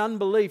ignorantly in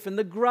unbelief, and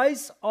the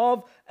grace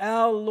of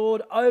our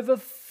Lord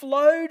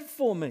overflowed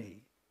for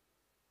me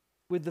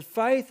with the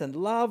faith and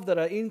love that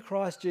are in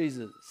Christ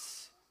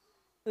Jesus.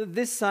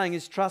 This saying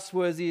is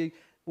trustworthy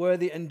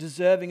and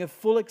deserving of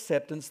full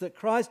acceptance, that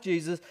Christ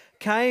Jesus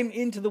came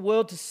into the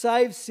world to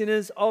save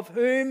sinners, of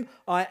whom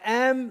I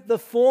am the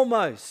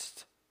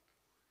foremost.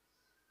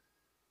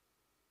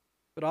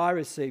 But I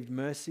received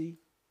mercy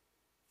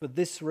for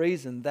this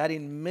reason, that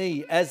in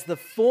me, as the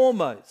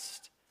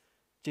foremost,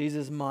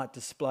 Jesus might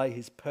display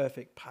his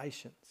perfect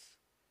patience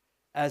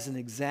as an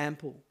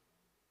example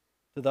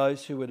to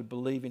those who were to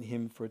believe in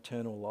him for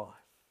eternal life.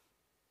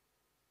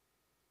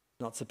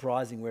 Not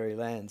surprising where he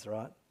lands,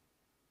 right?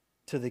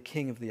 To the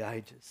King of the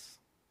ages,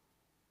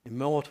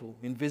 immortal,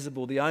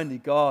 invisible, the only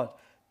God,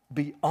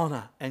 be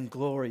honour and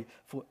glory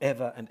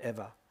forever and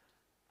ever.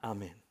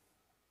 Amen.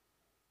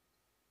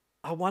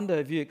 I wonder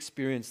if you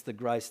experienced the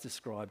grace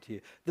described here,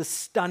 the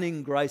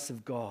stunning grace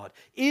of God.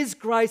 Is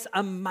grace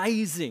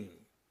amazing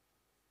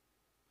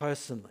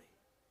personally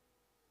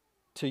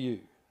to you?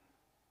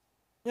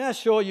 Yeah,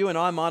 sure, you and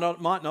I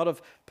might not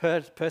have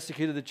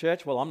persecuted the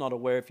church. Well, I'm not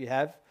aware if you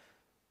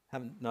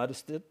haven't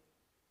noticed it.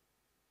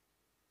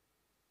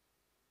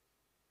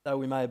 Though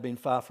we may have been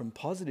far from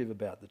positive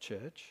about the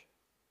church,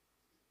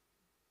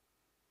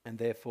 and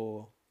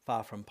therefore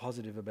far from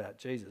positive about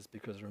Jesus,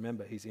 because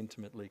remember, he's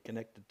intimately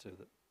connected to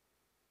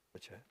the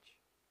church.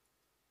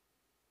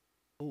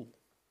 Ooh.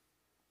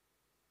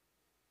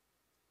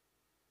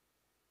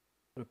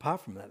 But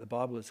apart from that, the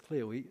Bible is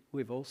clear.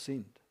 We've all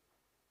sinned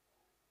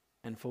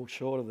and fall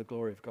short of the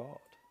glory of God.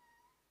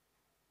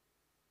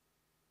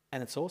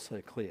 And it's also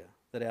clear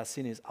that our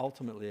sin is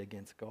ultimately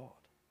against God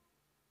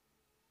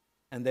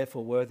and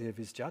therefore worthy of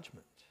his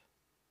judgment.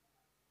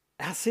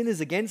 Our sin is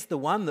against the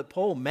one that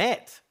Paul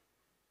met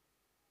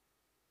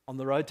on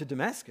the road to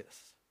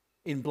Damascus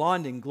in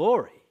blinding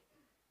glory.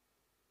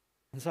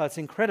 And so it's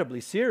incredibly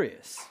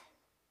serious,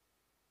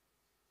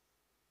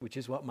 which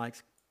is what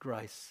makes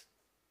grace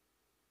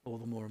all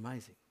the more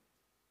amazing.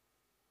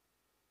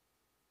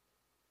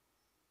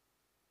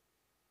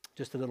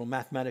 Just a little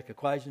mathematic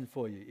equation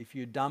for you. If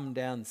you dumb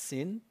down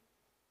sin,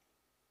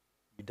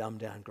 you dumb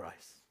down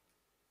grace.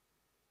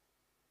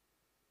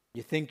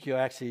 You think you're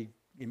actually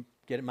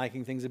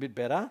making things a bit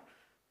better,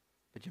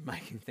 but you're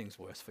making things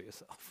worse for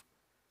yourself.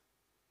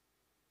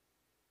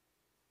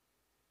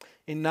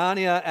 In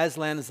Narnia,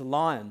 Aslan is a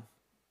lion,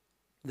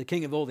 the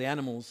king of all the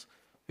animals,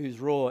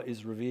 whose roar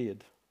is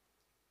revered.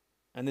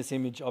 And this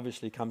image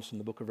obviously comes from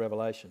the book of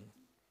Revelation,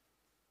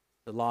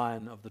 the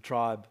lion of the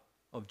tribe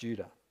of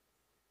Judah,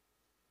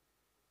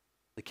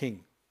 the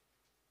king.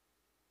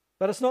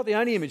 But it's not the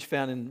only image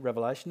found in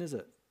Revelation, is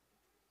it?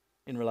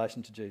 In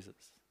relation to Jesus.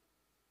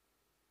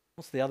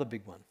 What's the other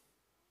big one?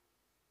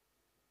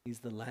 He's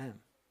the lamb.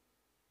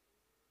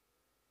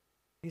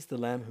 He's the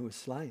lamb who was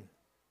slain.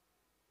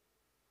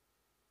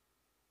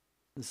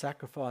 The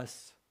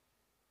sacrifice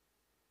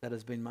that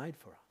has been made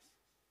for us.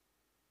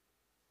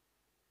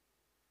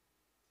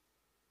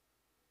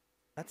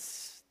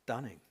 That's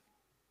stunning.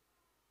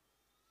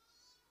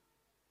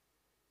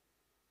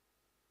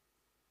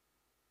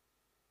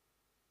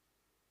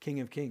 King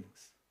of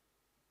Kings.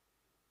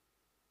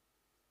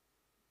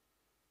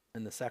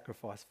 And the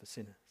sacrifice for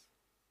sinners.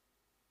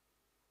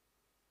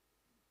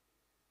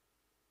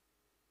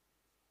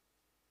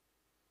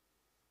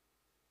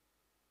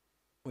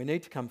 We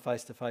need to come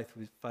face to face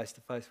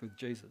with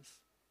Jesus,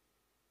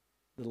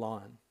 the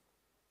lion.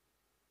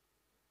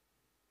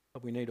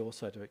 But we need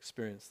also to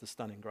experience the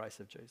stunning grace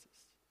of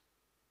Jesus,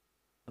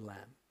 the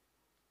lamb.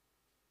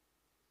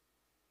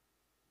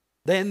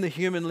 Then the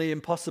humanly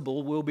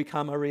impossible will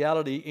become a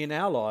reality in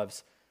our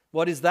lives.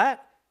 What is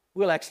that?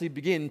 We'll actually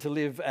begin to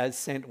live as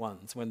sent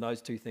ones when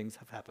those two things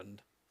have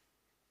happened.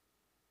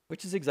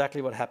 Which is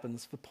exactly what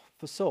happens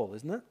for Saul,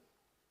 isn't it?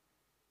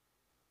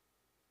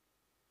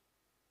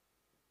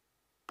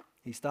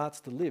 He starts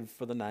to live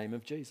for the name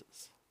of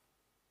Jesus.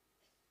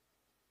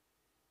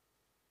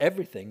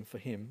 Everything for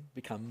him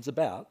becomes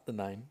about the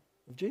name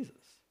of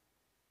Jesus,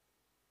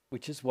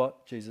 which is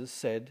what Jesus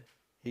said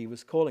he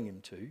was calling him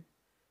to,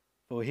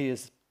 for he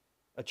is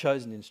a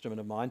chosen instrument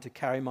of mine to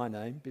carry my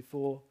name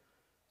before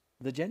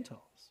the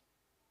Gentiles.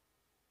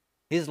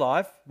 His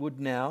life would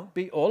now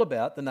be all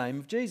about the name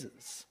of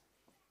Jesus.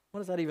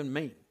 What does that even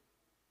mean?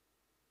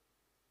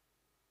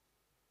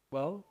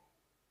 Well,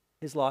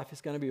 his life is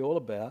going to be all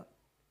about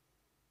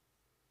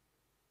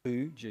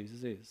who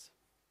Jesus is,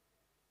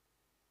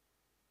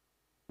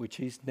 which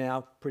he's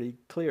now pretty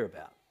clear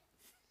about,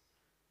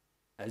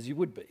 as you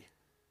would be.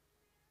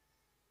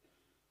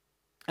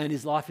 And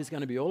his life is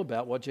going to be all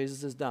about what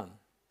Jesus has done.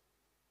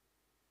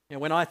 You know,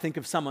 when I think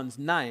of someone's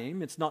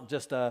name, it's not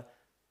just a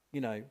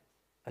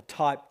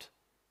typed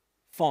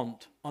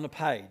font on a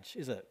page,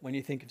 is it? When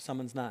you think of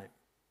someone's name,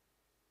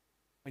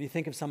 When you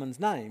think of someone's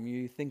name,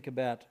 you think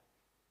about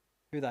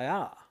who they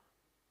are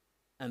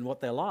and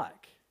what they're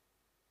like.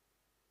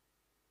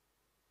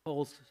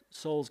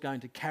 Saul's going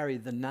to carry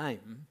the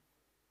name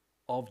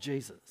of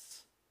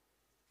Jesus.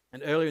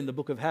 And earlier in the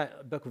book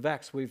of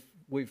Acts,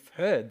 we've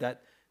heard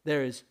that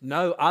there is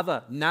no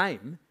other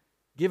name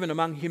given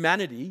among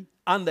humanity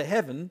under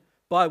heaven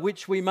by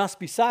which we must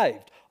be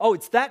saved. Oh,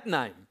 it's that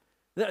name.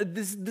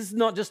 This is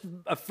not just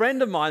a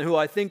friend of mine who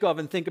I think of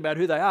and think about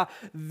who they are.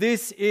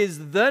 This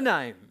is the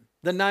name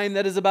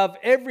that is above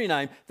every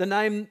name, the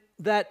name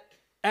that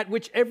at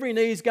which every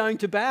knee is going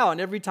to bow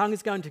and every tongue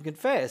is going to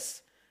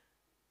confess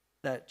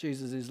that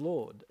Jesus is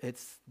Lord.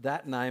 It's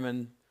that name,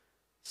 and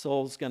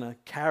Saul's going to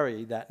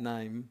carry that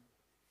name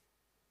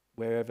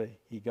wherever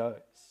he goes.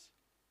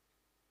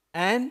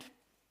 And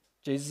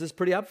Jesus is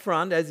pretty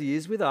upfront, as he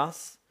is with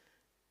us.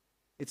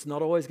 It's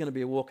not always going to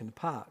be a walk in the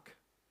park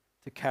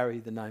to carry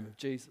the name of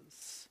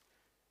Jesus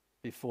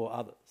before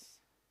others.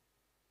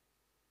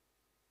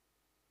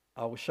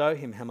 I will show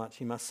him how much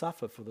he must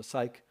suffer for the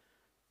sake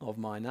of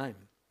my name.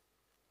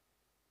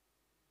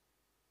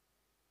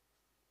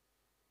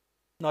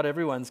 Not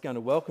everyone's going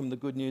to welcome the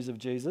good news of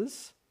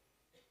Jesus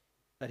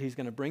that he's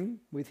going to bring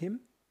with him.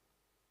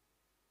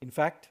 In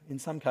fact, in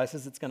some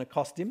cases, it's going to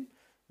cost him.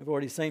 We've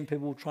already seen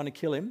people trying to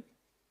kill him.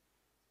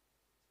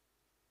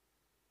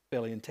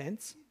 Fairly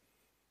intense.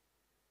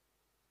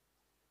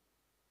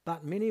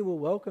 But many will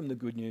welcome the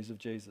good news of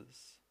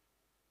Jesus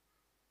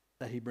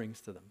that he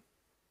brings to them.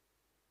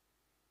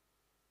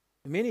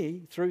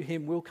 Many, through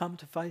him, will come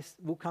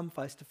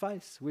face to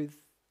face with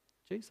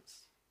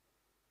Jesus.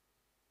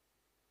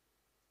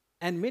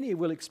 And many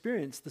will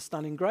experience the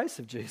stunning grace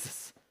of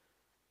Jesus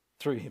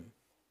through him.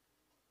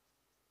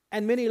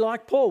 And many,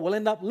 like Paul, will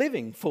end up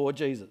living for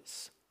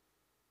Jesus.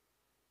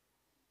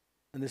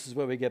 And this is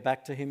where we get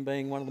back to him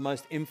being one of the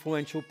most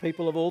influential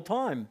people of all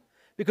time.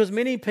 Because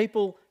many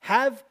people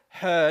have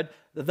heard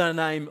the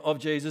name of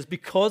Jesus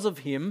because of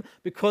him,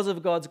 because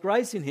of God's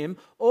grace in him,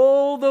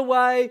 all the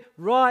way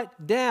right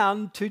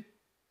down to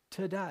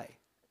today.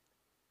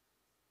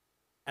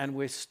 And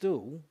we're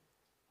still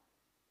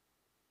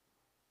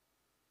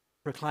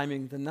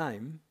proclaiming the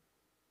name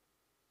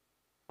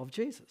of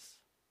Jesus.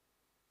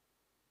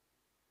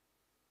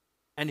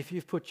 And if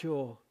you've put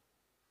your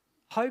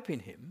hope in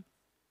him,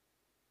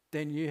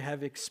 then you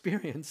have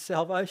experienced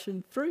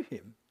salvation through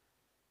him.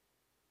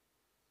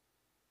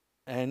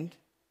 And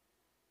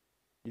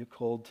you're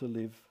called to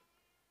live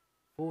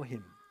for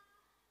him.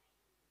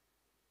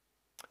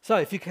 So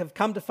if you have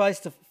come to face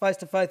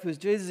faith with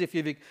Jesus, if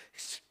you've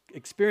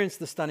experienced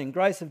the stunning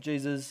grace of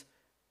Jesus,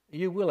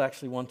 you will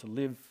actually want to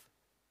live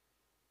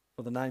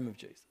for the name of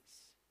Jesus.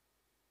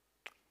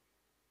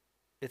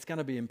 It's going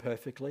to be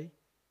imperfectly.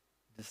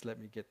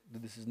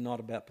 This is not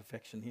about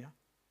perfection here.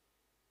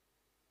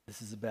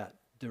 This is about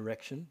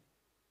direction,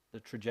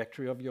 the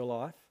trajectory of your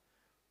life.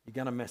 You're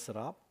going to mess it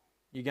up.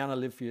 You're going to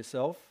live for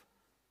yourself.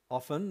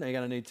 Often they're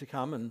going to need to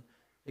come and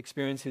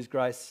experience his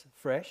grace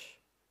fresh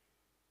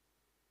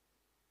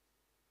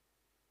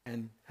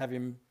and have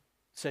him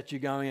set you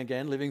going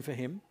again, living for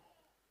him.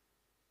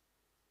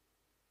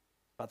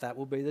 But that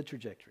will be the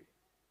trajectory.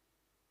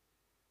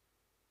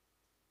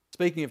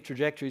 Speaking of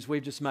trajectories,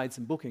 we've just made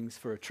some bookings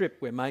for a trip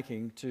we're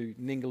making to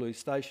Ningaloo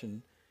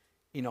Station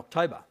in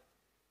October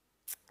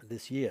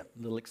this year.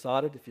 A little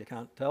excited if you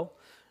can't tell.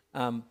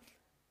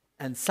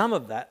 And some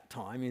of that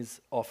time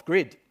is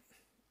off-grid.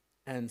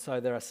 And so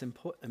there are some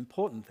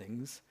important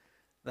things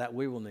that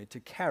we will need to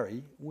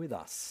carry with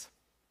us.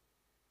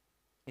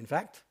 In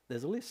fact,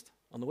 there's a list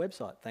on the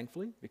website,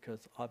 thankfully,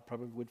 because I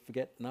probably would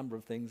forget a number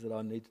of things that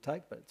I need to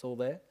take, but it's all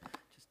there.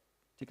 Just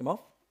tick them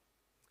off.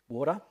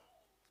 Water,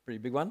 it's a pretty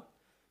big one.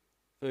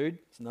 Food,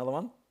 it's another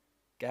one.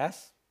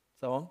 Gas,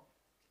 so on.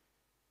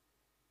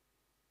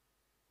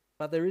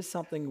 But there is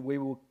something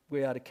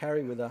we are to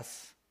carry with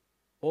us,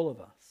 all of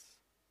us,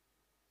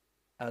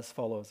 as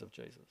followers of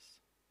Jesus,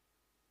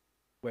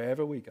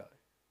 wherever we go.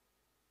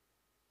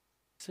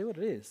 See what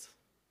it is?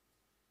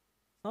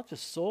 It's not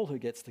just Saul who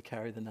gets to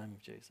carry the name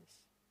of Jesus.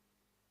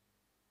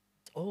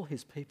 It's all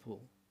his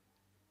people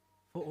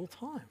for all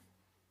time.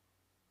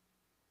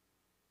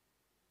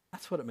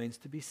 That's what it means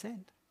to be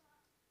sent.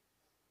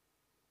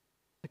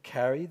 To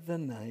carry the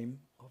name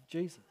of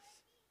Jesus.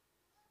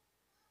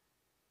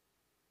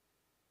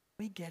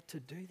 We get to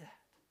do that.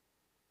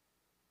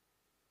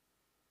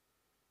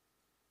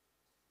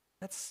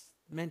 That's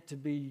meant to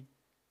be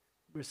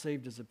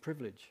received as a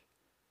privilege.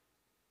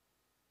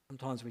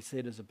 Sometimes we see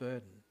it as a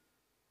burden.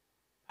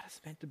 But it's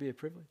meant to be a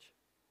privilege.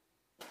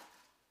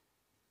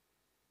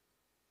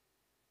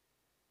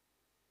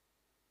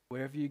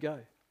 Wherever you go,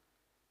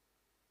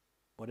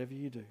 whatever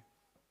you do.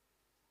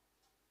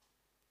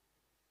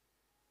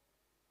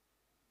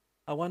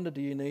 I wonder,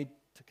 do you need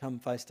to come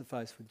face to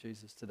face with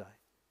Jesus today?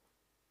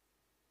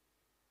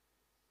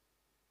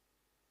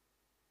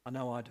 I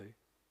know I do.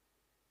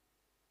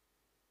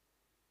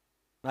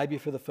 Maybe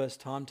for the first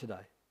time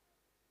today.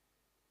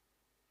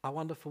 How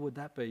wonderful would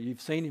that be?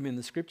 You've seen him in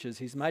the scriptures.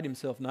 He's made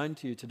himself known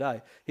to you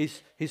today.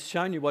 He's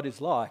shown you what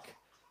he's like.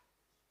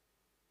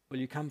 Will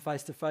you come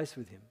face to face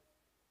with him?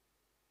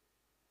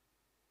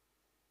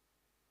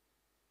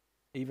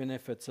 Even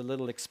if it's a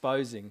little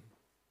exposing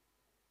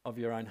of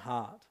your own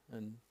heart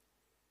and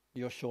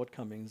your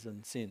shortcomings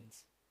and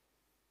sins.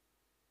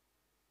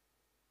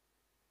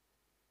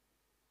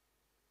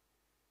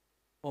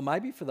 Or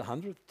maybe for the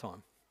 100th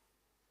time.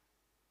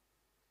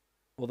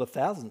 Or the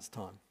 1000th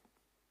time.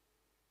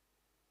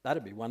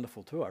 That'd be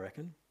wonderful too, I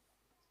reckon.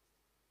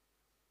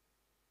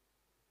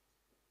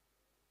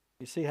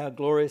 You see how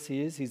glorious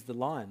he is? He's the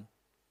Lion.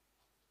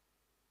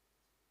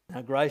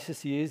 How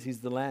gracious he is?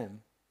 He's the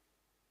Lamb.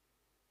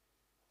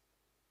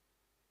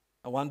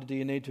 I wonder, do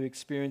you need to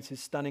experience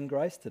his stunning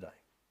grace today?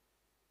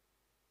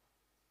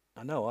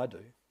 I know I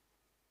do.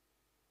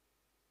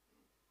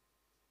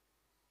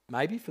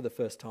 Maybe for the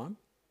first time.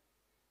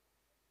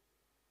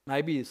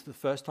 Maybe it's the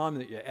first time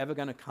that you're ever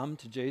going to come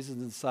to Jesus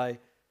and say,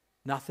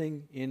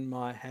 nothing in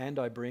my hand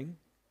I bring.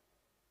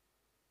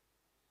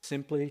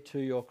 Simply to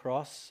your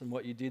cross and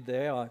what you did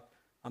there,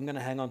 I'm going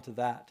to hang on to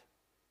that.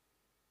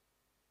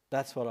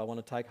 That's what I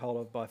want to take hold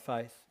of by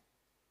faith,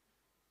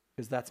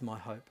 because that's my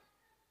hope.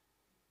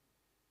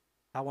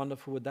 How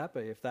wonderful would that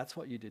be if that's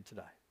what you did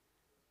today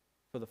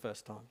for the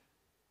first time?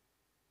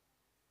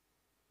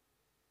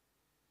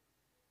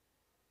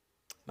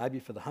 Maybe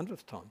for the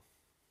 100th time.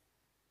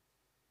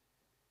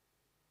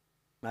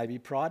 Maybe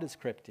pride has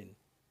crept in.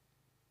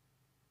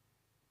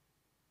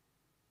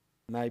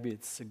 Maybe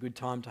it's a good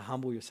time to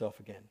humble yourself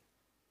again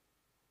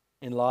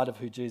in light of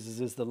who Jesus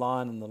is, the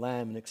Lion and the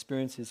Lamb, and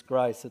experience his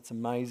grace. It's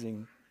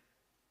amazing,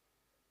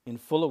 in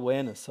full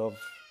awareness of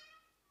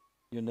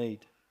your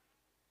need.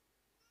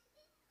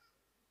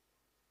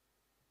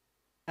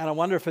 And I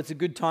wonder if it's a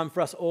good time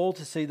for us all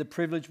to see the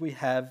privilege we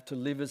have to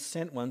live as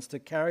sent ones, to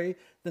carry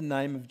the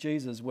name of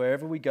Jesus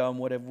wherever we go and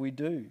whatever we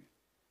do.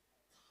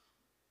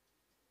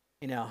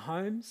 In our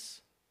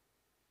homes,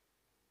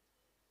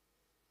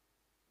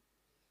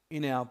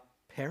 in our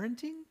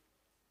parenting.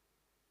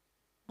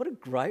 What a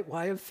great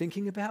way of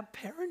thinking about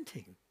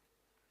parenting.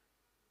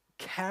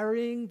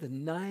 Carrying the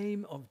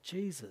name of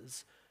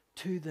Jesus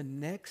to the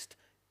next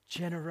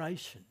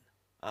generation.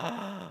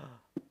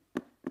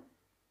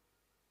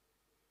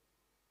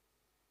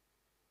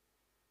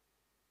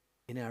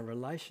 In our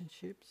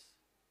relationships,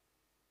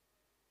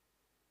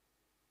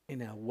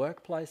 in our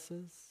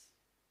workplaces,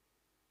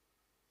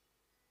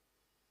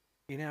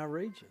 in our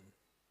region.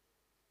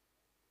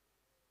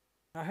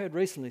 I heard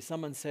recently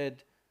someone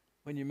said,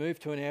 when you move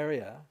to an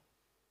area,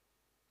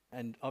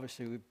 and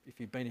obviously if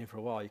you've been here for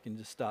a while, you can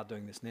just start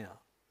doing this now.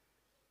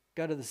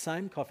 Go to the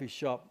same coffee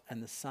shop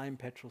and the same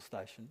petrol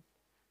station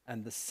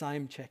and the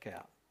same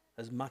checkout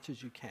as much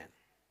as you can,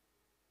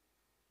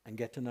 and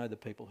get to know the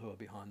people who are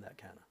behind that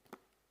counter.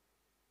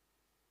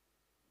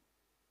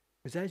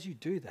 Because as you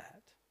do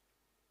that,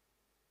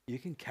 you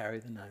can carry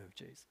the name of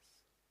Jesus.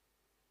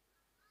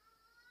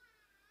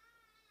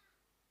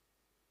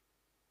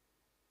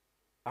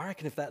 I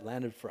reckon if that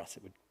landed for us,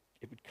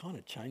 it would kind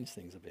of change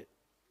things a bit.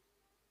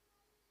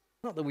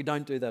 Not that we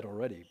don't do that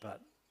already,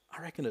 but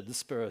I reckon it'd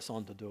spur us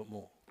on to do it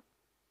more.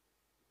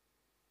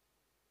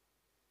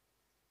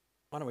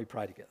 Why don't we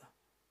pray together?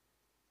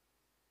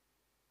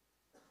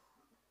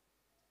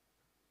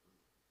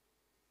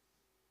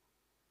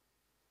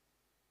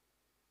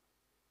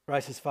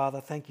 Gracious Father,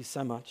 thank you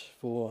so much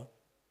for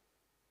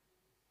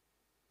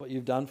what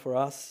you've done for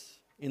us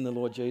in the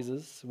Lord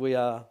Jesus. We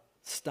are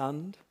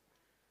stunned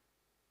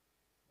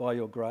by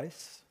your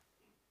grace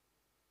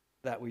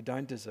that we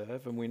don't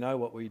deserve, and we know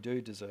what we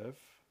do deserve.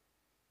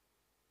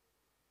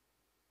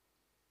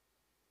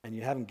 And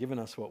you haven't given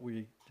us what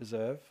we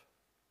deserve.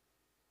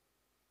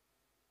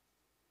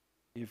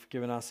 You've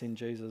given us in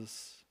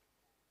Jesus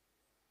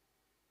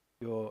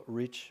your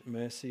rich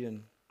mercy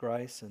and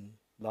grace and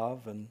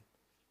love and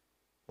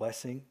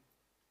blessing.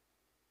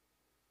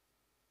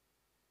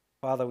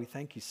 Father, we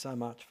thank you so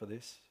much for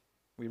this.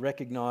 We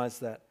recognize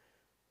that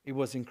it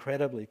was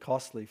incredibly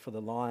costly for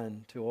the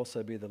Lion to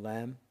also be the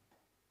Lamb,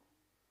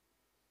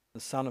 the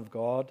Son of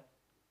God,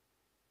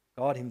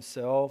 God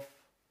himself,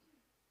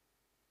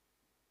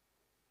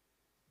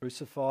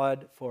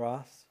 crucified for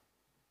us.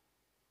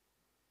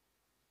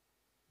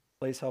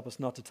 Please help us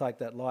not to take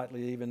that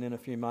lightly, even in a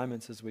few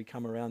moments as we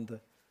come around the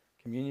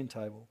communion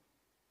table.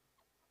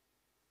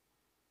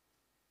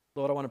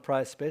 Lord, I want to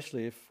pray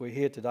especially if we're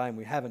here today and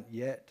we haven't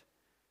yet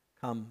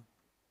come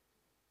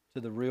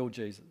to the real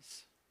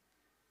Jesus,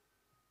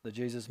 the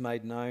Jesus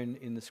made known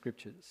in the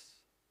Scriptures,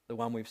 the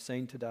one we've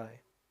seen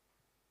today.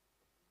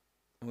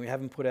 And we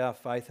haven't put our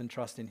faith and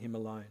trust in him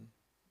alone,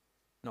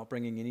 not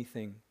bringing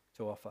anything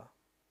to offer.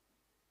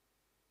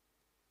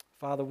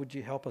 Father, would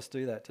you help us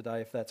do that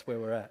today if that's where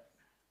we're at?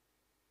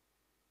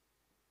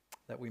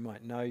 That we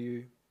might know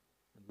you,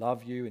 and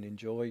love you and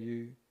enjoy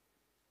you,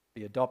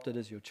 be adopted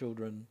as your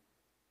children,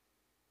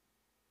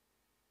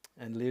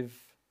 and live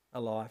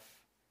a life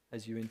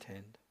as you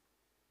intend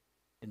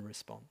in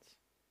response.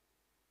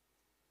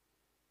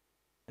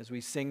 As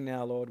we sing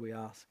now, Lord, we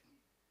ask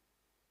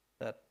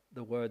that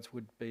the words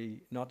would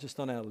be not just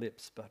on our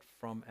lips, but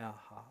from our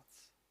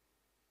hearts.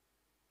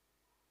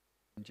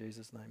 In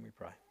Jesus' name we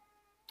pray.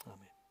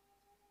 Amen.